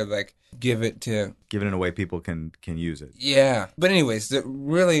way to like give it in a way people can use it. But anyways,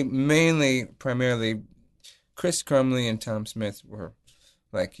 primarily Chris Crumley and Tom Smith were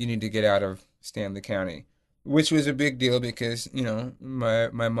like, you need to get out of Stanley County, which was a big deal because, you know,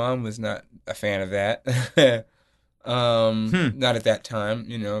 my mom was not a fan of that. Not at that time,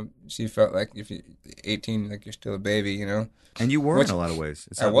 you know. She felt like if you're 18, like you're still a baby, you know. And you were in a lot of ways.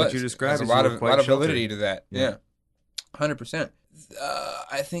 It's what you described. There's a lot of validity to that. Yeah. 100%.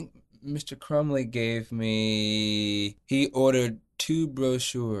 I think Mr. Crumley he ordered 2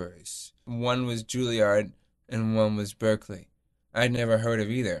 brochures. One was Juilliard and one was Berkeley. I'd never heard of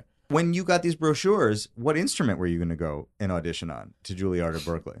either. When you got these brochures, what instrument were you going to go and audition on, to Juilliard or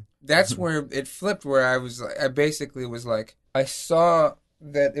Berkeley? That's where it flipped, where I basically was like, I saw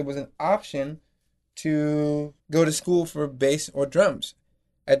that it was an option to go to school for bass or drums.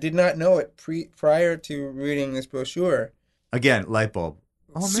 I did not know it prior to reading this brochure. Again, light bulb.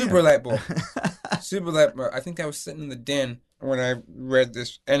 Oh, Super light bulb. Super light bulb. I think I was sitting in the den when I read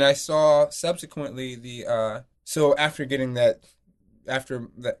this, and I saw subsequently so after getting the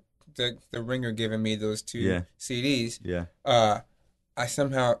ringer giving me those 2 CDs,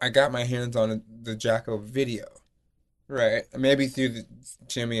 I got my hands on the Jacko video, right? Maybe through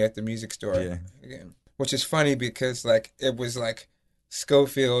Jimmy at the music store again, which is funny because like it was like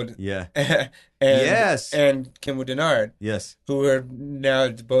Schofield, and Kimball Denard, who are now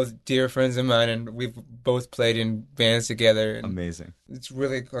both dear friends of mine, and we've both played in bands together. And amazing. It's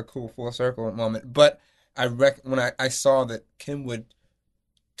really a cool full circle moment. But when I saw that Kimwood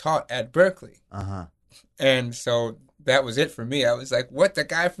taught at Berkeley, and so that was it for me. I was like, "What, the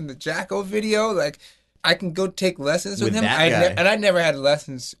guy from the Jacko video? Like, I can go take lessons with him." And I never had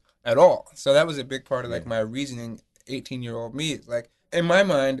lessons at all, so that was a big part of like my reasoning. 18-year-old me, it's like, in my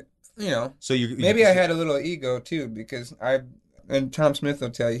mind, so maybe I had a little ego too, because and Tom Smith will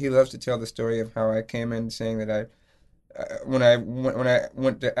tell you, he loves to tell the story of how I came in saying that when I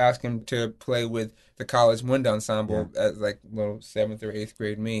went to ask him to play with the college wind ensemble as like little 7th or 8th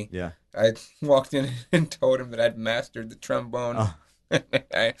grade me, I walked in and told him that I'd mastered the trombone.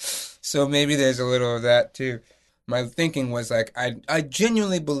 So maybe there's a little of that too. My thinking was like, I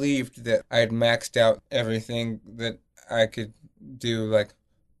genuinely believed that I had maxed out everything that I could do like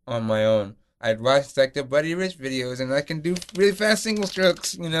on my own. I'd watched like the Buddy Rich videos, and I can do really fast single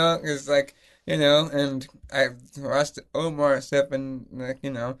strokes, it's like, and I watched Omar stuff, and like,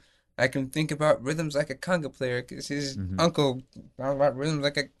 I can think about rhythms like a conga player, because his uncle thought about rhythms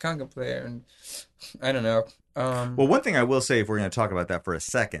like a conga player, and I don't know. Well, one thing I will say, if we're going to talk about that for a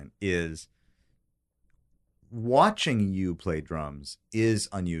second, is watching you play drums is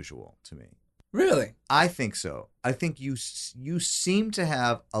unusual to me. Really? I think so. I think you seem to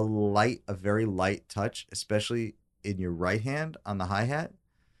have a very light touch, especially in your right hand on the hi-hat.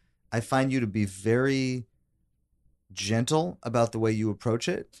 I find you to be very gentle about the way you approach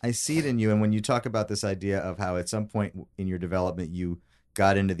it. I see it in you, and when you talk about this idea of how at some point in your development you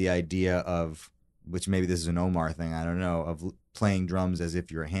got into the idea of, which maybe this is an Omar thing, I don't know, of playing drums as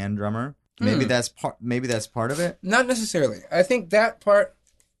if you're a hand drummer. Maybe that's part of it. Not necessarily. I think that part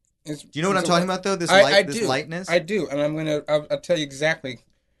is. Do you know what I'm talking about though? This lightness. I do, and I'll tell you exactly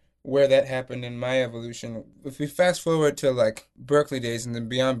where that happened in my evolution. If we fast forward to like Berkeley days and then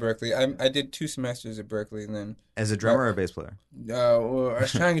beyond Berkeley, I did 2 semesters at Berkeley, and then as a drummer or a bass player. Well, I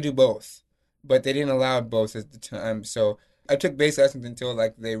was trying to do both, but they didn't allow both at the time. So I took bass lessons until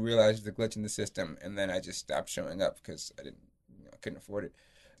like they realized the glitch in the system, and then I just stopped showing up because I couldn't afford it.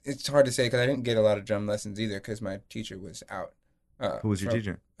 It's hard to say because I didn't get a lot of drum lessons either because my teacher was out. Who was your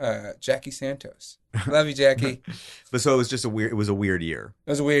teacher? Jackie Santos. Love you, Jackie. But so it was just a weird year. It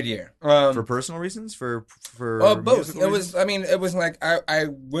was a weird year. For personal reasons? For both. It was like I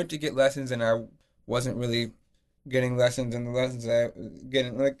went to get lessons and I wasn't really getting lessons, and the lessons I was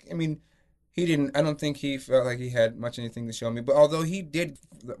getting, I don't think he felt like he had much anything to show me. But although he did,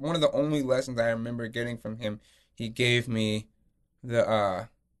 one of the only lessons I remember getting from him, he gave me the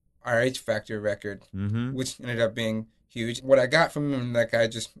RH Factor record, which ended up being huge. What I got from him, like I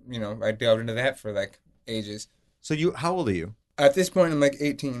just, I delved into that for like ages. So how old are you? At this point, I'm like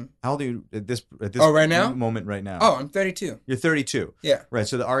 18. How old are you at this right now? moment right now? Oh, I'm 32. You're 32. Yeah. Right.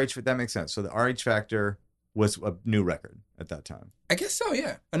 So the RH, that makes sense. So the RH Factor was a new record at that time. I guess so.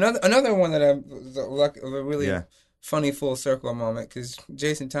 Yeah. Another one that a really funny full circle moment, because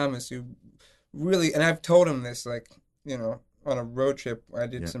Jason Thomas, who really, and I've told him this, like, on a road trip, I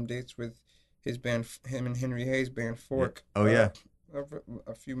did some dates with his band, him and Henry Hayes' band Fork. Oh yeah.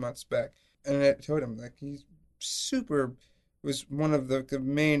 A few months back, and I told him like he's was one of the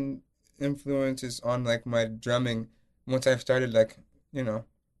main influences on like my drumming once I started like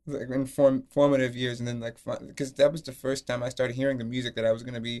in formative years, and then like because that was the first time I started hearing the music that I was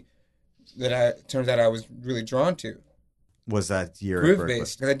turns out I was really drawn to. Was that year groove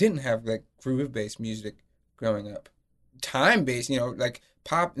based? Because I didn't have like groove based music growing up. Time based, like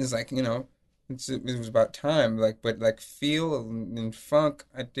pop is like it was about time, like, but like feel and funk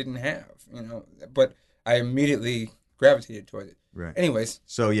I didn't have, but I immediately gravitated toward it. Right. Anyways,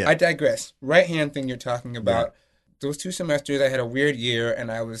 so yeah, I digress. Right hand thing you're talking about, those 2 semesters I had a weird year,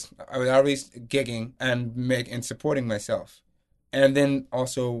 and I was always gigging and supporting myself. And then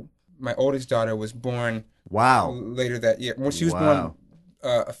also my oldest daughter was born later that year. Well, she was born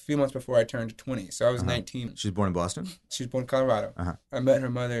a few months before I turned 20, so I was 19. She was born in Boston? She was born in Colorado. I met her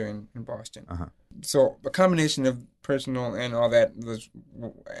mother in Boston. Uh-huh. So a combination of personal and all that was,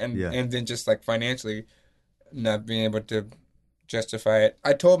 and then just like financially not being able to justify it.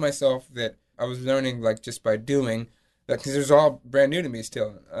 I told myself that I was learning like just by doing, because it was all brand new to me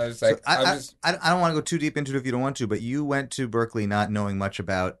still. I was like, so I don't want to go too deep into it if you don't want to, but you went to Berkeley not knowing much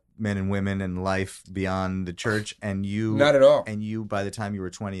about men and women and life beyond the church, and you... Not at all. And you, by the time you were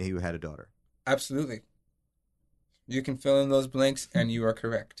 20, you had a daughter. Absolutely. You can fill in those blanks, and you are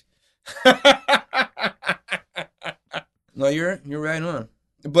correct. No, you're right on.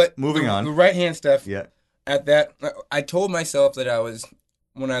 But moving on. The right hand stuff. Yeah. At that, I told myself that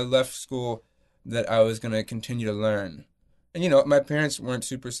when I left school, that I was going to continue to learn. And, you know, my parents weren't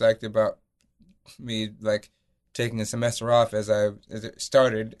super psyched about me, like, taking a semester off as it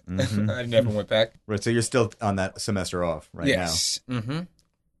started. Mm-hmm. I never went back. Right, so you're still on that semester off right now. Yes. Mm-hmm.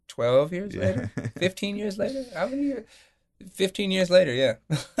 12 years later? 15 years later? How many years? 15 years later, yeah.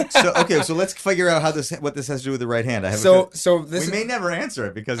 So let's figure out what this has to do with the right hand. We may never answer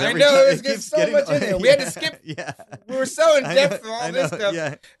it because every time it keeps so getting much in there. We had to skip. Yeah. We were so in depth with all this stuff.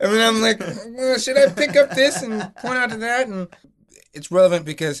 Yeah. I mean, I'm like, well, should I pick up this and point out to that? And it's relevant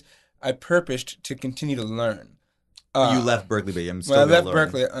because I purposed to continue to learn. You left Berkeley, but I'm still when I left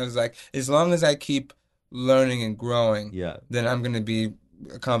Berkeley, I was like, as long as I keep learning and growing, then I'm going to be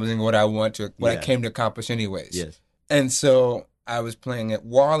accomplishing what I want to, what I came to accomplish anyways. Yes. And so I was playing at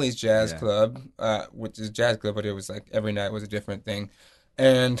Wally's Jazz Club, which is a jazz club, but it was like every night was a different thing.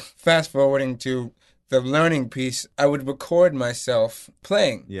 And fast forwarding to the learning piece, I would record myself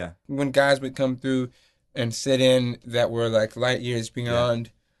playing. Yeah. When guys would come through and sit in that were like light years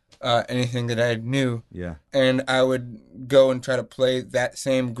beyond anything that I knew. Yeah. And I would go and try to play that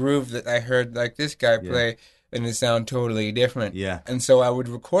same groove that I heard like this guy play, and it sound totally different. Yeah. And so I would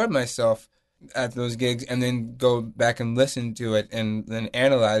record myself at those gigs and then go back and listen to it and then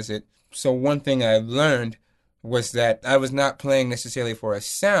analyze it. So one thing I learned was that I was not playing necessarily for a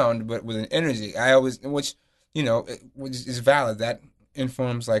sound, but with an energy. Which is valid. That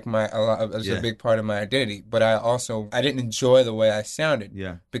informs like a big part of my identity. But I didn't enjoy the way I sounded.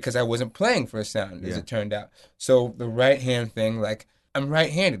 Yeah. Because I wasn't playing for a sound, as it turned out. So the right hand thing, like, I'm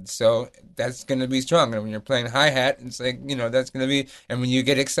right-handed, so that's going to be strong. And when you're playing hi-hat, it's like, that's going to be... And when you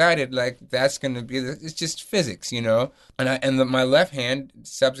get excited, like, that's going to be... It's just physics, And my left hand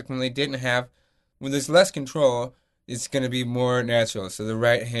subsequently didn't have... When there's less control, it's going to be more natural. So the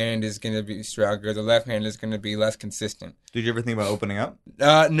right hand is going to be stronger. The left hand is going to be less consistent. Did you ever think about opening up?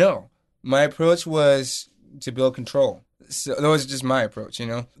 No. My approach was to build control. So that was just my approach,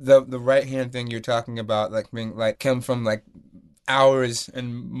 The right hand thing you're talking about, like, being, like, come from, like... hours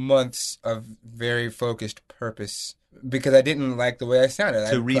and months of very focused purpose because I didn't like the way I sounded.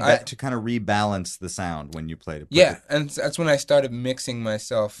 To kind of rebalance the sound when you played it. Yeah, and that's when I started mixing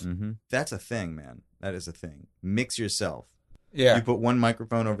myself. Mm-hmm. That's a thing, man. That is a thing. Mix yourself. Yeah. You put one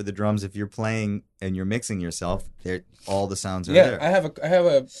microphone over the drums. If you're playing and you're mixing yourself, all the sounds are there. I have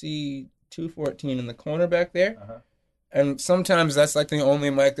a C214 in the corner back there. Uh-huh. And sometimes that's like the only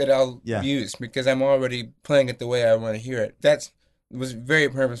mic that I'll use because I'm already playing it the way I want to hear it. That was very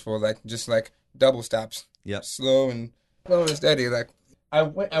purposeful, like just like double stops. Yep. Slow and steady. Like I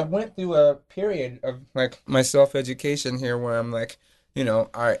went through a period of like my self-education here where I'm like, all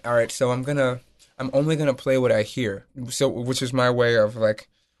right, so I'm only gonna play what I hear. So which is my way of like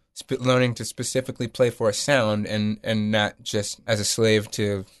learning to specifically play for a sound and not just as a slave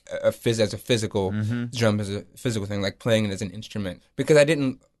to a physical drum as a physical thing, like playing it as an instrument. Because I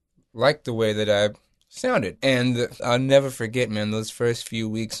didn't like the way that I sounded. And I'll never forget, man, those first few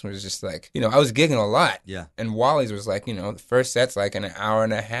weeks was just like, I was gigging a lot. Yeah. And Wally's was like, the first set's like an hour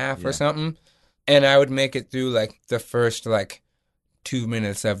and a half or something. And I would make it through like the first like 2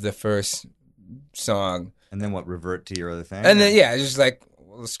 minutes of the first song. And then revert to your other thing? And then, just like,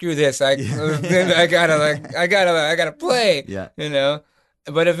 well, screw this. I gotta play. Yeah.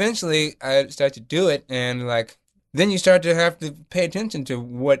 But eventually I started to do it, and like then you start to have to pay attention to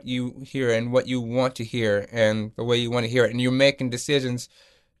what you hear and what you want to hear and the way you want to hear it, and you're making decisions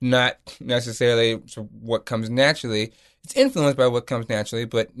not necessarily what comes naturally. It's influenced by what comes naturally,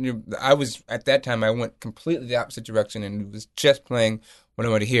 but I was at that time I went completely the opposite direction and was just playing what I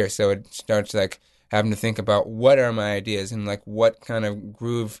want to hear. So it starts like having to think about what are my ideas and like what kind of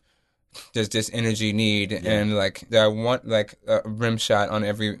groove does this energy need, and like do I want like a rim shot on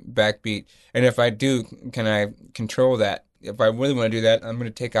every backbeat, and if I do, can I control that? If I really want to do that, I'm going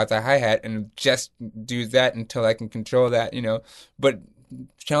to take out the hi-hat and just do that until I can control that, But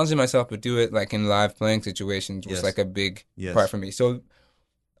challenging myself to do it like in live playing situations was like a big part for me. So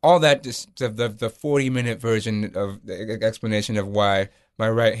all that, just the 40-minute version of the explanation of why my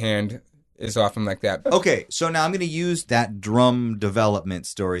right hand is often like that. Okay, so now I'm going to use that drum development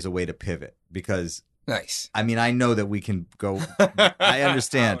story as a way to pivot because... Nice. I mean, I know that we can go... I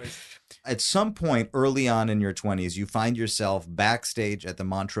understand. At some point early on in your 20s, you find yourself backstage at the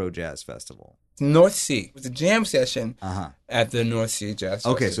Montreux Jazz Festival. North Sea. It was a jam session at the North Sea Jazz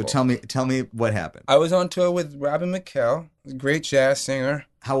Festival. Okay, so tell me what happened. I was on tour with Robin McKell, a great jazz singer.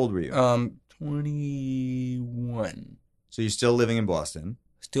 How old were you? 21. So you're still living in Boston?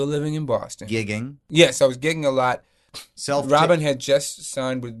 Still living in Boston. Gigging? Yes, I was gigging a lot. Robin had just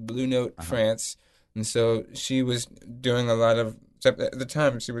signed with Blue Note France, and so she was doing a lot of... At the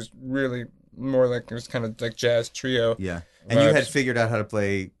time, she was really more like... It was kind of like jazz trio. Yeah. And you had figured out how to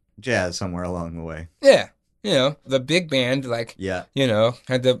play jazz somewhere along the way. Yeah. The big band, like... Yeah.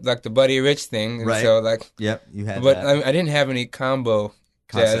 Had the Buddy Rich thing. And right. So, like... Yep, you had but that. I didn't have any combo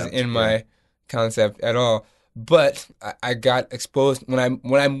jazz in my concept at all. But I got exposed when I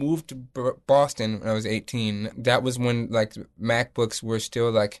moved to Boston when I was 18. That was when like MacBooks were still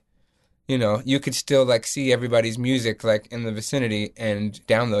like, you could still like see everybody's music like in the vicinity and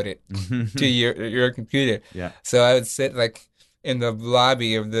download it to your computer. Yeah. So I would sit like in the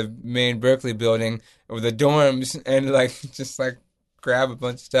lobby of the main Berkeley building or the dorms and like just like grab a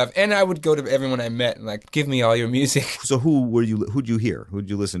bunch of stuff, and I would go to everyone I met and like, give me all your music. So who'd you hear? Who'd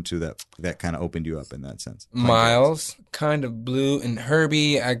you listen to that kind of opened you up in that sense? Miles, kind of Blue, and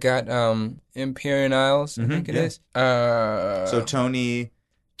Herbie. I got Imperial Isles, I think it is. So Tony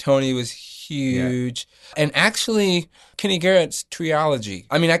was huge. Yeah. And actually, Kenny Garrett's Triology.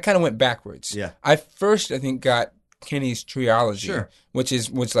 I mean, I kind of went backwards. Yeah. I first, I think, got Kenny's Triology,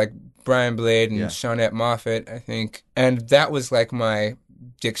 which like Brian Blade and Shawnette Moffett, I think. And that was like my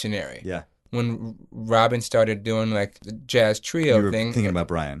dictionary. Yeah. When Robin started doing like the jazz trio you were thing. Thinking about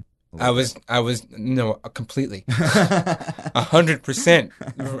Brian. I was completely 100%.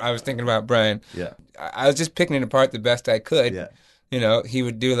 I was thinking about Brian. Yeah. I was just picking it apart the best I could. Yeah. He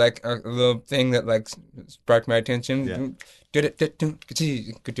would do like a little thing that like sparked my attention. Yeah. So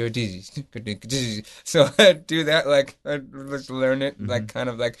I'd do that, like I'd just learn it, like kind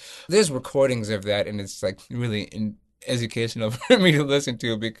of like there's recordings of that, and it's like really educational for me to listen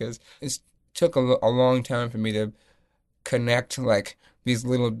to because it took a long time for me to connect like these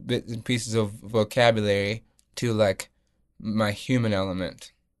little bits and pieces of vocabulary to like my human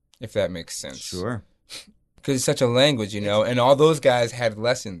element, if that makes sense. Sure. Because it's such a language, and all those guys had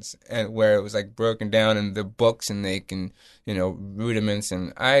lessons and where it was like broken down in the books and they can, rudiments,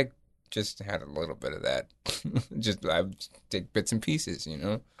 and I just had a little bit of that. I would take bits and pieces,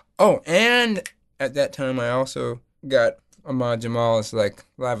 Oh, and at that time I also got Ahmad Jamal's like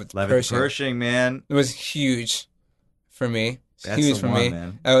Live at the Pershing, man. It was huge for me. That's huge the for one, me.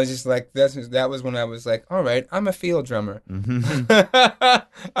 Man. I was just like, that was when I was like, all right, I'm a field drummer,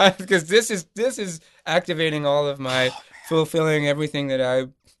 because this is activating all of my fulfilling everything that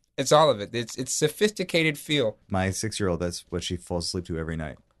it's all of it. It's sophisticated feel. My 6-year-old, that's what she falls asleep to every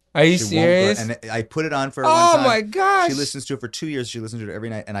night. Are you serious? And I put it on for her one time. Oh my gosh! She listens to it for 2 years. She listens to it every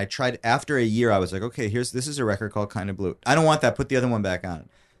night. And I tried after a year. I was like, okay, this is a record called Kind of Blue. I don't want that. Put the other one back on.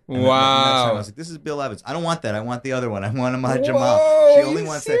 And wow! Next time I was like, this is Bill Evans. I don't want that. I want the other one. I want Ahmad Jamal. She only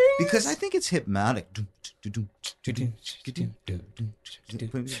wants that because I think it's hypnotic.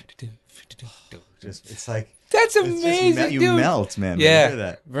 It's like that's amazing. You melt, man. Yeah, when you hear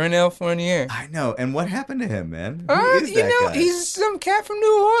that. Vernell Fournier. I know. And what happened to him, man? Who is that guy? He's some cat from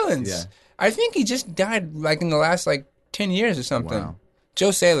New Orleans. Yeah. I think he just died like in the last 10 years or something. Wow. Joe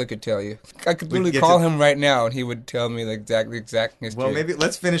Saylor could tell you. I could literally call him right now, and he would tell me the exact history. Well, maybe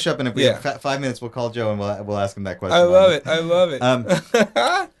let's finish up, and if we have 5 minutes, we'll call Joe and we'll ask him that question. I love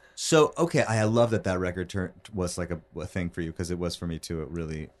it. So okay, I love that record was like a thing for you because it was for me too. It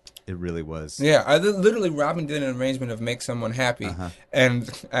really was. Yeah, I literally Robin did an arrangement of "Make Someone Happy," and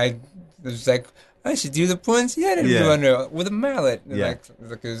I was like, I should do the poinsettia under with a mallet. And it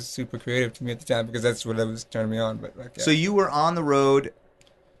was super creative to me at the time because that's what was turning me on. But so you were on the road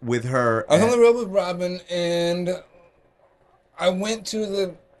with her. I was on the road with Robin, and I went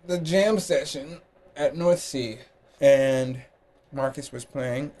to the jam session at North Sea, and Marcus was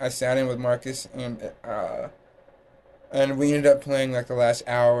playing. I sat in with Marcus, and we ended up playing like the last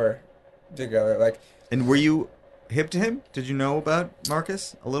hour together. And hip to him? Did you know about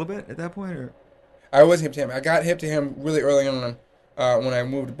Marcus a little bit at that point? Or? I was hip to him. I got hip to him really early on when I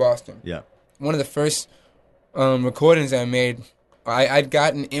moved to Boston. Yeah. One of the first recordings I made, I'd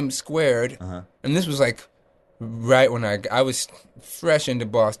gotten M Squared, and this was like right when I was fresh into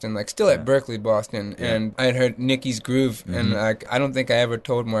Boston, like still at Berkeley, Boston, and I had heard Nicky's Groove, and I don't think I ever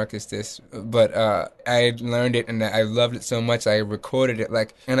told Marcus this, but I had learned it and I loved it so much I recorded it,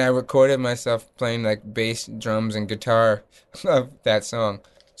 and I recorded myself playing like bass, drums, and guitar of that song.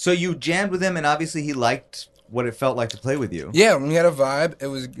 So you jammed with him, and obviously he liked what it felt like to play with you. Yeah, we had a vibe. It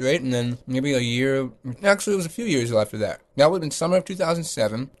was great. And then maybe actually it was a few years after that. That would have been summer of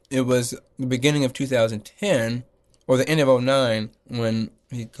 2007. It was the beginning of 2010, or the end of 2009, when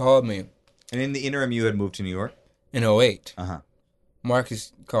he called me. And in the interim, you had moved to New York? In 2008. Uh-huh.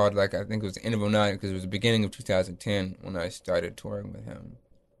 Marcus called, I think it was the end of 2009, because it was the beginning of 2010 when I started touring with him.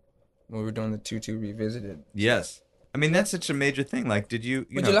 We were doing the 2-2 Revisited. Yes. I mean, that's such a major thing. Like, did you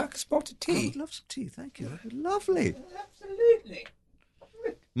Would you like a spot of tea? I would love some tea. Thank you. Lovely. Absolutely.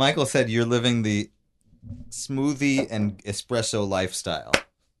 Michael said you're living the smoothie and espresso lifestyle.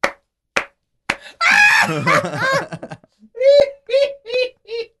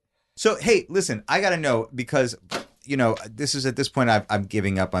 So, hey, listen, I got to know, because, this is at this point I'm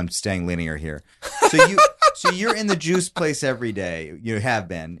giving up. I'm staying linear here. So you're in the juice place every day. You have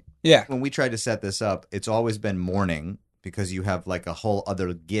been. Yeah. When we tried to set this up, it's always been morning because you have like a whole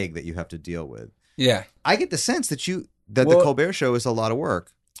other gig that you have to deal with. Yeah. I get the sense that the Colbert Show is a lot of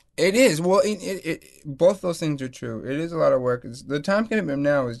work. It is. Well, both those things are true. It is a lot of work. The time commitment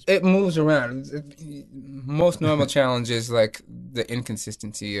now it moves around. Most normal challenge is like the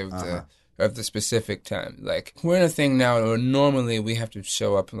inconsistency of the specific time. Like, we're in a thing now where normally we have to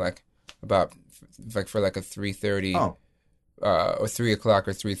show up for a 3:30 or 3 o'clock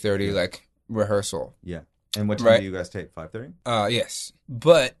or 3:30 rehearsal. Yeah. And what time do you guys take? 5:30? Yes.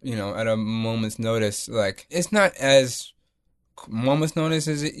 But, at a moment's notice, it's not as moment's notice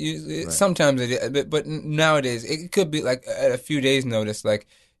as it usually sometimes it is, but nowadays it could be at a few days notice, it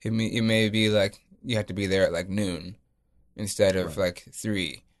may be you have to be there at noon instead of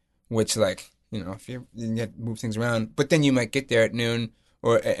 3, which if you have to move things around, but then you might get there at noon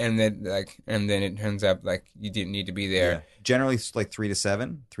and then it turns out you didn't need to be there. Yeah. Generally it's 3 to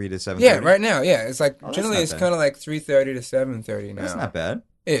 7, 3 to 7:30. Yeah, right now, yeah. It's generally it's kind of 3:30 to 7:30 now. That's not bad.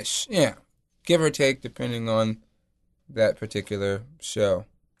 Ish, yeah. Give or take depending on that particular show.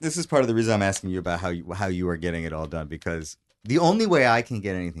 This is part of the reason I'm asking you about how you are getting it all done, because the only way I can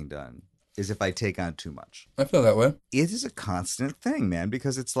get anything done is if I take on too much. I feel that way. It is a constant thing, man,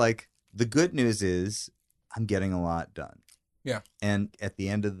 because it's the good news is I'm getting a lot done. Yeah. And at the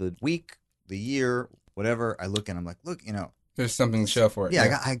end of the week, the year, whatever, I look and I'm like, look, there's something to show for it.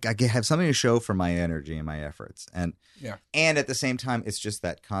 Yeah, I have something to show for my energy and my efforts. And and at the same time, it's just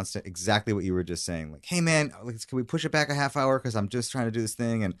that constant, exactly what you were just saying. Hey, man, can we push it back a half hour? Because I'm just trying to do this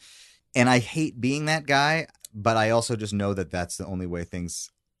thing. And I hate being that guy, but I also just know that that's the only way things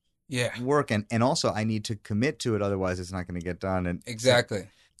work. And also, I need to commit to it. Otherwise, it's not going to get done. And exactly.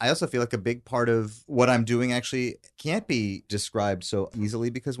 I also feel like a big part of what I'm doing actually can't be described so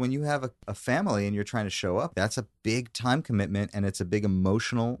easily, because when you have a family and you're trying to show up, that's a big time commitment and it's a big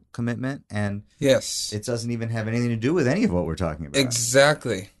emotional commitment. And yes, it doesn't even have anything to do with any of what we're talking about.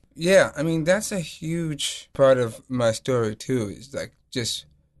 Exactly. Yeah, I mean, that's a huge part of my story too, is just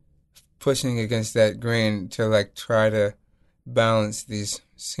pushing against that grain to try to balance these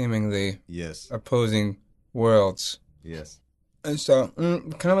seemingly opposing worlds. Yes. And so,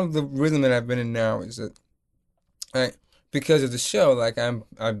 kind of the rhythm that I've been in now is that, because of the show,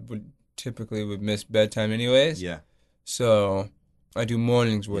 I would typically miss bedtime anyways. Yeah. So I do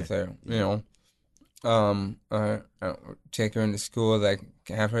mornings with her. I take her into school,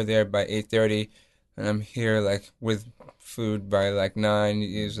 have her there by 8:30, and I'm here with food by 9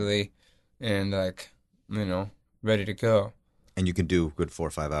 usually, and ready to go. And you can do a good 4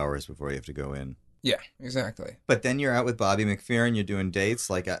 or 5 hours before you have to go in. Yeah, exactly. But then you're out with Bobby McFerrin, you're doing dates.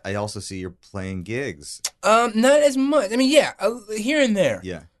 I also see you're playing gigs. Not as much. I mean, here and there.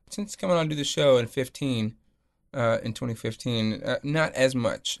 Yeah. Since coming on to the show in 2015, not as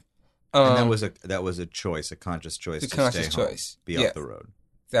much. And that was a choice, a conscious choice. Be off the road.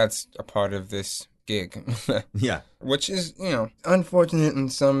 That's a part of this gig. Yeah. Which is, unfortunate in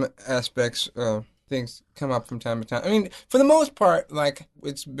some aspects. Things come up from time to time. I mean, for the most part,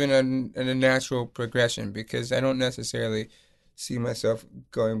 it's been a natural progression, because I don't necessarily see myself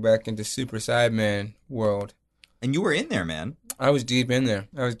going back into Super Sideman world. And you were in there, man. I was deep in there.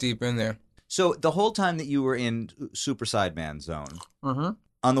 So the whole time that you were in Super Sideman zone,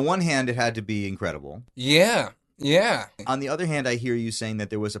 on the one hand, it had to be incredible. Yeah. Yeah. On the other hand, I hear you saying that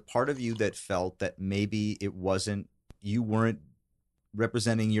there was a part of you that felt that maybe you weren't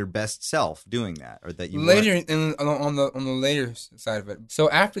representing your best self doing that, or that you Later, weren't... on the later side of it. So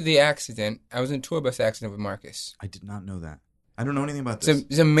after the accident, I was in a tour bus accident with Marcus. I did not know that. I don't know anything about this.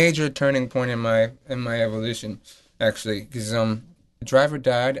 It's a major turning point in my evolution, actually, because the driver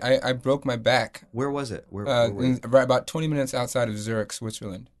died. I broke my back. Where was it? Where were you? Right about 20 minutes outside of Zurich,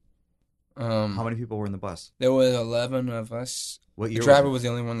 Switzerland. How many people were in the bus? There were 11 of us. What year The driver was was the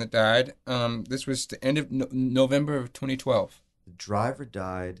only one that died. This was the end of November of 2012. The driver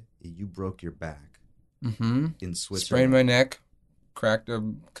died. You broke your back In Switzerland. Sprained my neck, cracked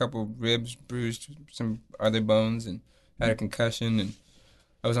a couple ribs, bruised some other bones, and had a concussion. And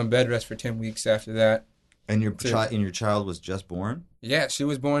I was on bed rest for 10 weeks after that. And your child was just born? Yeah, she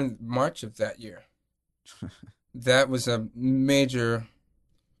was born March of that year. That was a major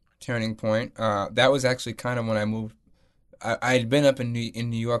turning point. That was actually kind of when I moved. I had been up in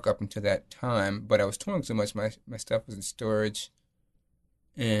New York up until that time, but I was touring so much, my stuff was in storage,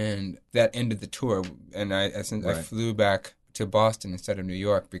 and that ended the tour. And I flew back to Boston instead of New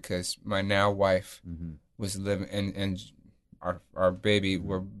York because my now wife was living, and our baby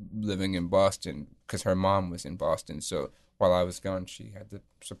were living in Boston because her mom was in Boston. So while I was gone, she had the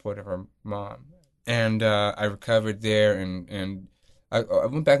support of her mom, and I recovered there, and I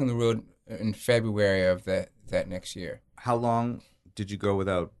went back on the road in February of that next year. How long did you go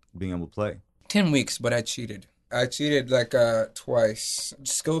without being able to play? 10 weeks, but I cheated. I cheated twice.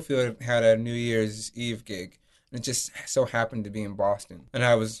 Schofield had a New Year's Eve gig, and it just so happened to be in Boston. And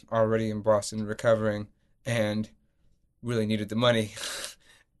I was already in Boston recovering and really needed the money.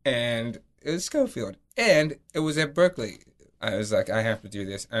 And it was Schofield. And it was at Berkeley. I was like, I have to do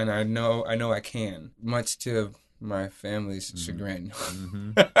this, and I know I can, much to my family's chagrin.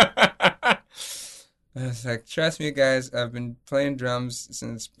 I was like, trust me, guys, I've been playing drums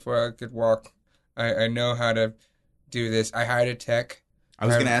since before I could walk. I know how to do this. I hired a tech. I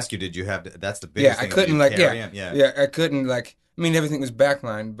was going to ask you, did you have to, that's the biggest thing. I couldn't Yeah, I couldn't I mean, everything was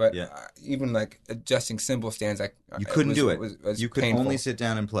backline, but yeah. Even adjusting cymbal stands, you couldn't do it. Was you could painful. Only sit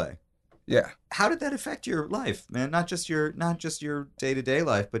down and play. Yeah. How did that affect your life, man? Not just your day-to-day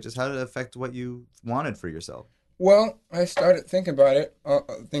life, but just how did it affect what you wanted for yourself? Well, I started thinking about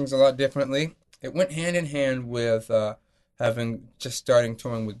things a lot differently. It went hand in hand with starting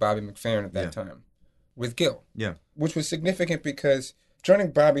touring with Bobby McFerrin at that time, with Gil. Yeah. Which was significant because joining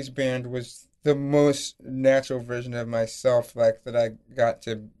Bobby's band was the most natural version of myself, that I got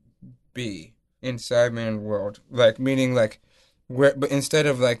to be in Sideman world. Meaning but instead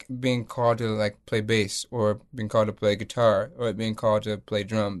of being called to play bass or being called to play guitar or being called to play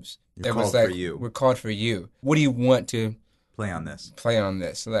drums, it was for you. We're called for you. What do you want to play on this?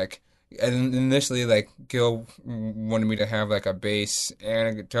 And initially, Gil wanted me to have a bass and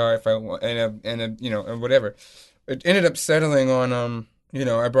a guitar if I want, and whatever. It ended up settling on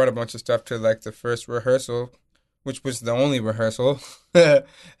I brought a bunch of stuff to the first rehearsal, which was the only rehearsal, and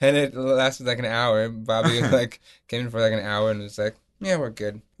it lasted an hour. Bobby came in for an hour and was like, yeah, we're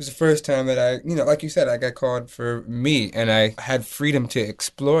good. It was the first time that I, like you said, I got called for me, and I had freedom to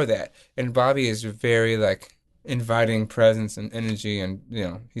explore that. And Bobby is very inviting presence and energy, and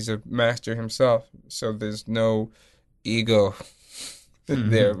he's a master himself, so there's no ego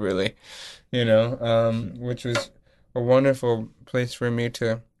there really, which was a wonderful place for me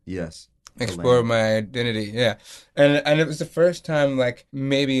to explore my identity. And it was the first time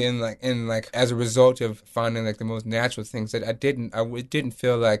maybe in as a result of finding the most natural things that it didn't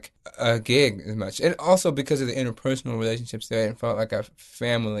feel like a gig as much, and also because of the interpersonal relationships there, it felt like a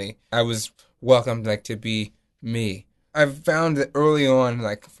family. I was welcomed to be me. I found that early on,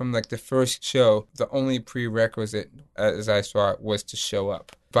 from the first show, the only prerequisite, as I saw it, was to show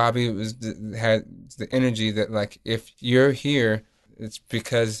up. Bobby had the energy that if you're here, it's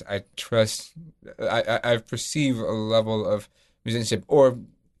because I trust. I perceive a level of musicianship, or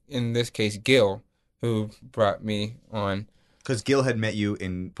in this case, Gil, who brought me on. Because Gil had met you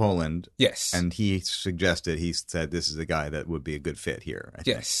in Poland. Yes. And he said, this is a guy that would be a good fit here. I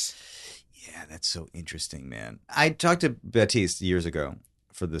think. Yes. Yeah, that's so interesting, man. I talked to Batiste years ago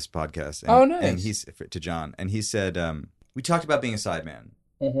for this podcast. Nice. And to Jon, and he said, we talked about being a sideman.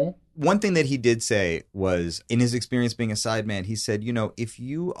 Mm-hmm. One thing that he did say was, in his experience being a sideman, he said, if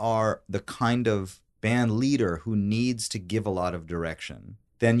you are the kind of band leader who needs to give a lot of direction,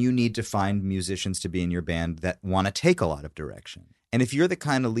 then you need to find musicians to be in your band that want to take a lot of direction. And if you're the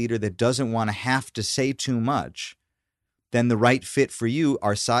kind of leader that doesn't want to have to say too much, then the right fit for you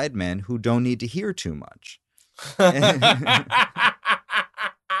are sidemen who don't need to hear too much.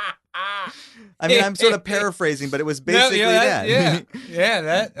 I mean, I'm sort of paraphrasing, but it was basically that.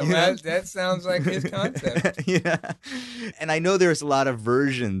 That sounds like his concept. Yeah. And I know there's a lot of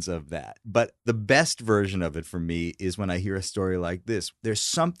versions of that, but the best version of it for me is when I hear a story like this. There's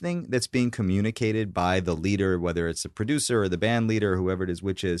something that's being communicated by the leader, whether it's the producer or the band leader or whoever it is,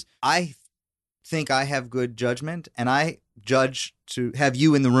 which is, I think I have good judgment and I judge to have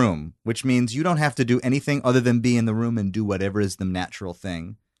you in the room, which means you don't have to do anything other than be in the room and do whatever is the natural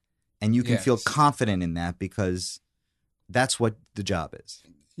thing. And you can feel confident in that because that's what the job is.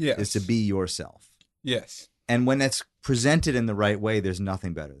 Yes. Is to be yourself. Yes. And when that's presented in the right way, there's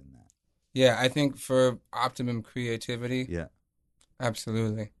nothing better than that. Yeah, I think for optimum creativity. Yeah.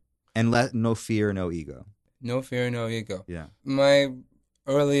 Absolutely. And no fear, no ego. No fear, no ego. Yeah. My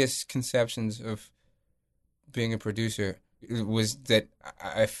earliest conceptions of being a producer was that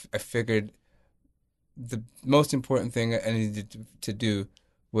I figured the most important thing I needed to do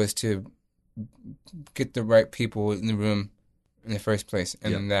was to get the right people in the room in the first place.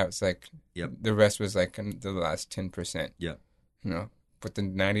 And then that was like, the rest was like the last 10%. Yeah. You know, but the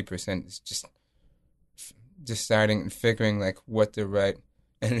 90% is just deciding and figuring like what the right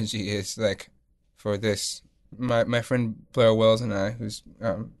energy is like for this. My friend Blair Wells and I, who's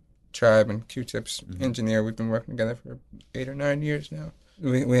Tribe and Q-Tip's engineer, we've been working together for 8 or 9 years now.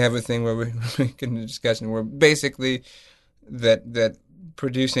 We have a thing where we get into a discussion where basically that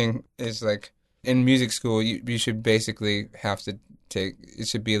producing is like, in music school, you should basically have to take, it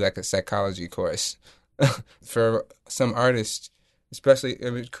should be like a psychology course. For some artists, especially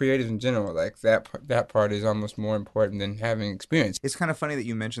creatives in general, like that part is almost more important than having experience. It's kind of funny that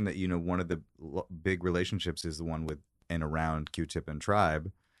you mentioned that, one of the big relationships is the one with and around Q-Tip and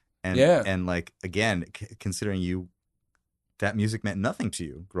Tribe. And like, again, considering that music meant nothing to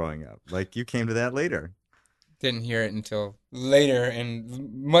you growing up. Like, you came to that later. Didn't hear it until later,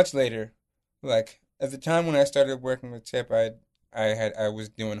 and much later. Like, at the time when I started working with Tip, I was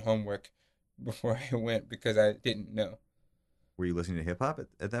doing homework before I went because I didn't know. Were you listening to hip hop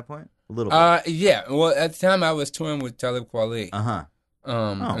at that point? A little bit. Yeah. Well, at the time I was touring with Talib Kweli.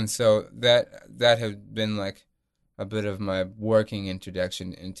 And so that had been like a bit of my working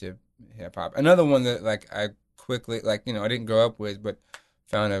introduction into hip hop. Another one that like I quickly, like, I didn't grow up with, but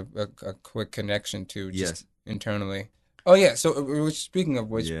found a quick connection to just internally. Oh yeah. So speaking of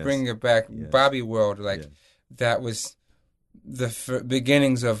which, bringing it back, Bobby World, like that was the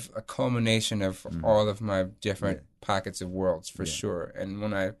beginnings of a culmination of all of my different pockets of worlds for sure. And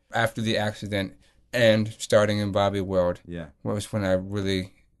when after the accident and starting in Bobby World, was when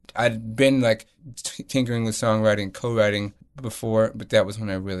I'd been like tinkering with songwriting, co-writing before, but that was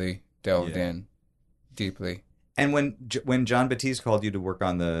when I really delved in deeply. And when Jon Batiste called you to work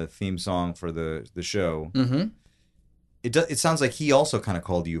on the theme song for the show, it sounds like he also kind of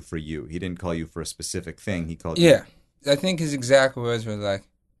called you for you. He didn't call you for a specific thing. He called you. Yeah. I think his exact words were like,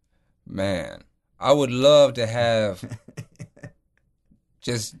 man, I would love to have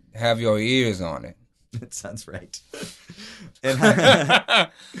just have your ears on it. That sounds right.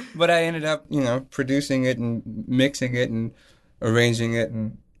 But I ended up, producing it and mixing it and arranging it,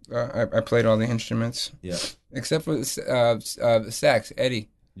 and I played all the instruments. Yeah. Except for the sax, Eddie.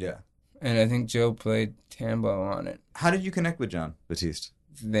 Yeah. And I think Joe played tambo on it. How did you connect with Jon Batiste?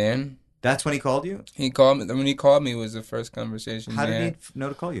 Then. That's when he called you? He called me. When he called me, was the first conversation. How did he know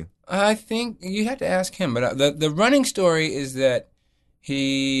to call you? I think you had to ask him. But the running story is that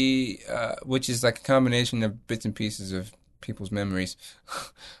he, which is like a combination of bits and pieces of people's memories,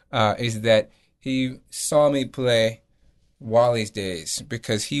 is that he saw me play Wally's Days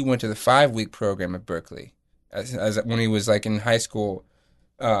because he went to the 5-week program at Berkeley. As when he was like in high school,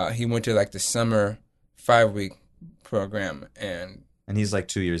 he went to like the summer 5-week program, and he's like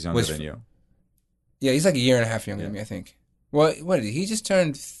 2 years younger than you. Yeah, he's like a year and a half younger than me, I think. Well, what did he just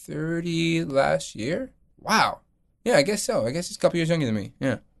turned 30 last year? Wow. Yeah, I guess so. I guess he's a couple years younger than me.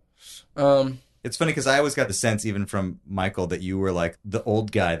 Yeah. It's funny because I always got the sense, even from Michael, that you were like the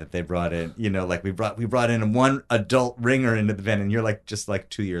old guy that they brought in. Like we brought in one adult ringer into the band, and you're like just like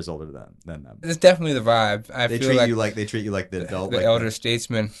 2 years older than them. It's definally the vibe. They treat you like the adult, the elder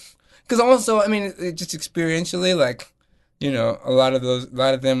statesman. Because also, I mean, just experientially, like, a lot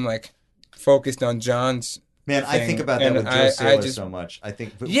of them like focused on John's. Man, thing. I think about that with Joe Saylor so much. I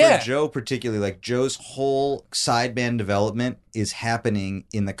think for Joe particularly, like Joe's whole sideband development is happening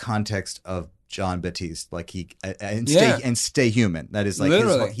in the context of Jon Batiste, like stay human. That is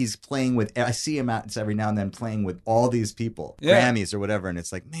like he's playing with. I see him out every now and then playing with all these people, Grammys or whatever, and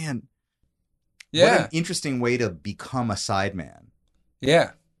it's like, man, what an interesting way to become a sideman.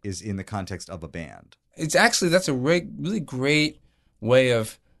 Yeah, is in the context of a band. It's actually that's a really great way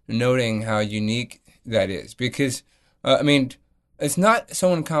of noting how unique that is. Because, I mean, it's not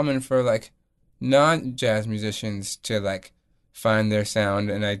so uncommon for, like, non-jazz musicians to, like, find their sound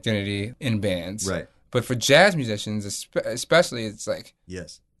and identity in bands. Right. But for jazz musicians, especially, it's like...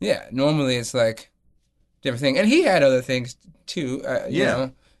 Yes. Yeah, normally it's, like, different thing. And he had other things, too, you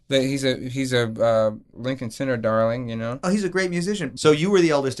know. He's a Lincoln Center darling, you know. Oh, he's a great musician. So you were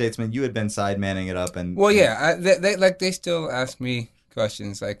the elder statesman. You had been side manning it up, and well, yeah. They still ask me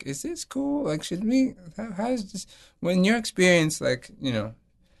questions like, "Is this cool? Like, should we? How is this?" When your experience, like, you know,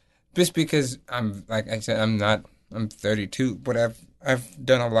 just because I'm like I said, I'm 32, but I've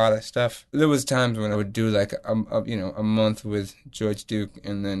done a lot of stuff. There was times when I would do like a month with George Duke,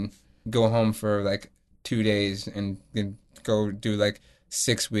 and then go home for like 2 days, and then go do like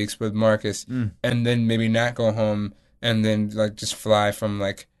 6 weeks with Marcus, and then maybe not go home, and then like just fly from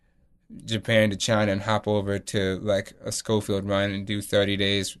like Japan to China and hop over to like a Schofield run and do 30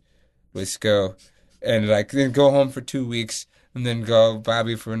 days with Sco, and like then go home for 2 weeks, and then go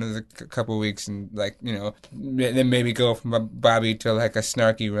Bobby for another couple of weeks, and like, you know, then maybe go from Bobby to like a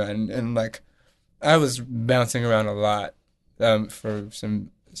Snarky run, and like I was bouncing around a lot for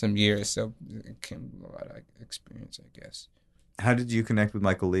some years, so it came a lot of experience, I guess. How did you connect with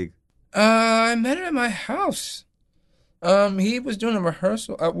Michael League? I met him at my house. He was doing a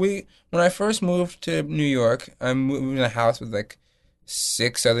rehearsal. When I first moved to New York, I moved in a house with like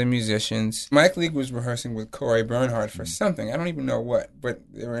 6 other musicians. Mike League was rehearsing with Corey Bernhardt for something. I don't even know what, but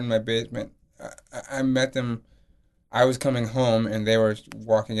they were in my basement. I met them. I was coming home, and they were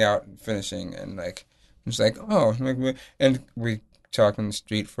walking out and finishing, and like, I was like, oh, and we talked on the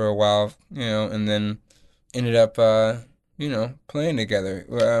street for a while, you know, and then ended up, you know, playing together.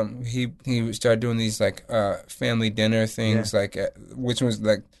 He started doing these like family dinner things, like which was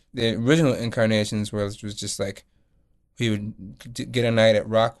like the original incarnations was just like he would get a night at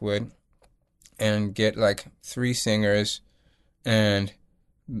Rockwood and get like 3 singers, and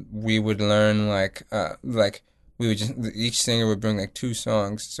we would learn like we would just, each singer would bring like 2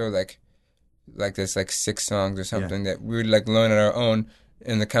 songs, so like there's like 6 songs or something that we would like learn on our own,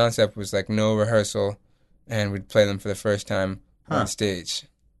 and the concept was like no rehearsal, and we'd play them for the first time on stage.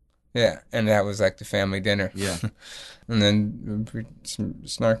 Yeah, and that was like the family dinner. Yeah. And then some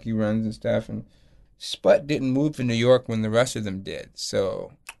Snarky runs and stuff, and Sput didn't move to New York when the rest of them did,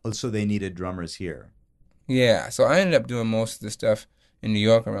 so... Oh, so they needed drummers here. Yeah, so I ended up doing most of the stuff in New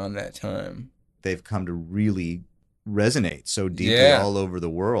York around that time. They've come to really resonate so deeply all over the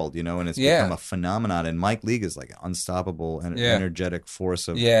world, you know, and it's become a phenomenon. And Mike League is like an unstoppable and energetic force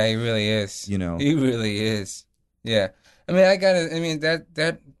of... Yeah, he really is. You know. He really is. Yeah. I mean,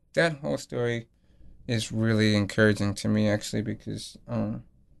 that whole story is really encouraging to me, actually, because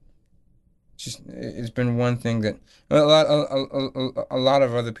it's been one thing that a lot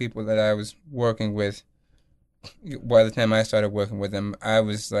of other people that I was working with, by the time I started working with them, I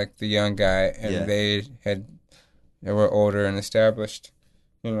was like the young guy, and they were older and established,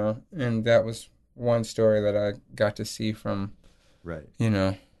 you know, and that was one story that I got to see from, you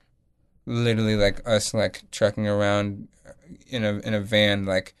know, literally like us like trucking around in a van,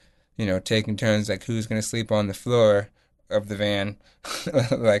 like, you know, taking turns, like who's gonna sleep on the floor of the van,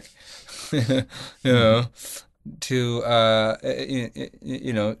 like, you know, to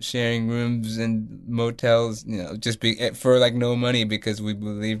you know, sharing rooms and motels, you know, just for like no money, because we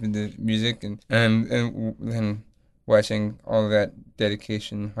believed in the music, and watching all that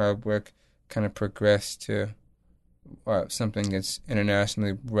dedication, hard work kind of progress to something that's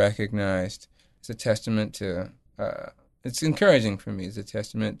internationally recognized. It's a testament to it's encouraging for me. It's a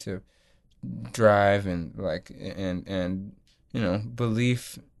testament to drive and like and you know,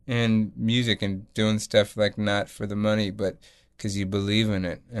 belief in music and doing stuff like not for the money, but because you believe in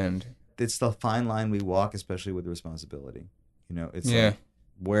it. And it's the fine line we walk, especially with responsibility. You know, it's like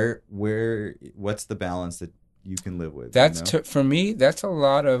what's the balance that you can live with? That's you know? For me, that's a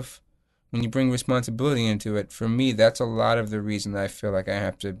lot of, when you bring responsibility into it, for me, that's a lot of the reason I feel like I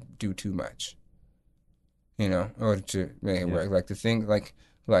have to do too much. You know, or to make it work. Like the thing, like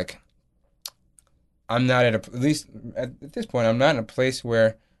I'm not at least at this point, I'm not in a place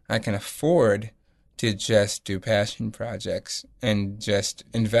where I can afford to just do passion projects and just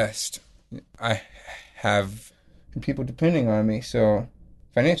invest. I have people depending on me, so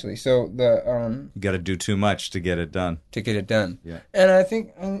financially. So you got to do too much to get it done. Yeah. And I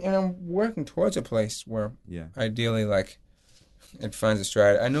think, and I'm working towards a place where ideally, like, it finds a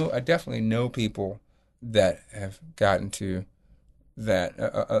stride. I definitely know people that have gotten to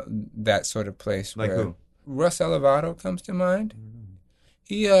that sort of place. Like who? Russ Elevato comes to mind.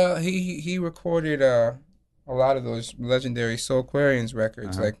 He recorded a lot of those legendary Soulquarians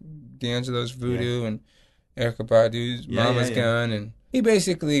records, like D'Angelo's Voodoo and Erykah Badu's Mama's Gun, and he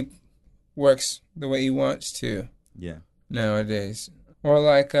basically works the way he wants to. Yeah. Nowadays, or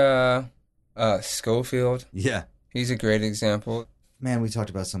like Schofield. Yeah. He's a great example. Man, we talked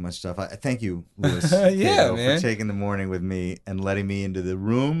about so much stuff. I thank you, Louis Yeah, Cato, man. for taking the morning with me and letting me into the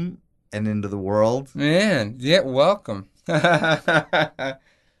room and into the world. Man, yeah, welcome.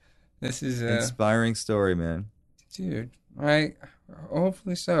 This is inspiring story, man. Dude,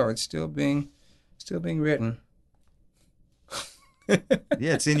 hopefully so. It's still being written. Yeah,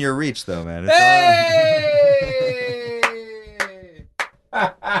 it's in your reach, though, man. It's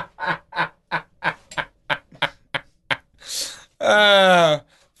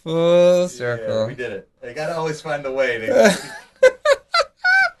full circle. Yeah, we did it. I gotta always find a way to.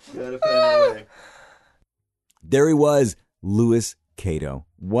 Gotta find a way. There he was, Louis Cato.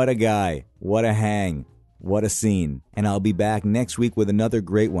 What a guy. What a hang. What a scene. And I'll be back next week with another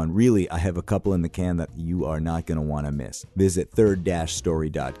great one. Really, I have a couple in the can that you are not going to want to miss. Visit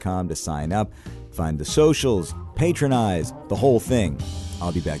third-story.com to sign up, find the socials, patronize, the whole thing.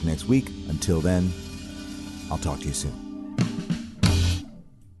 I'll be back next week. Until then, I'll talk to you soon.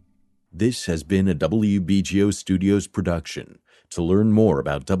 This has been a WBGO Studios production. To learn more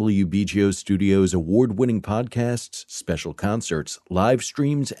about WBGO Studios' award-winning podcasts, special concerts, live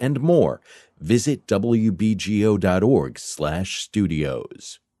streams, and more, visit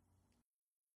wbgo.org/studios.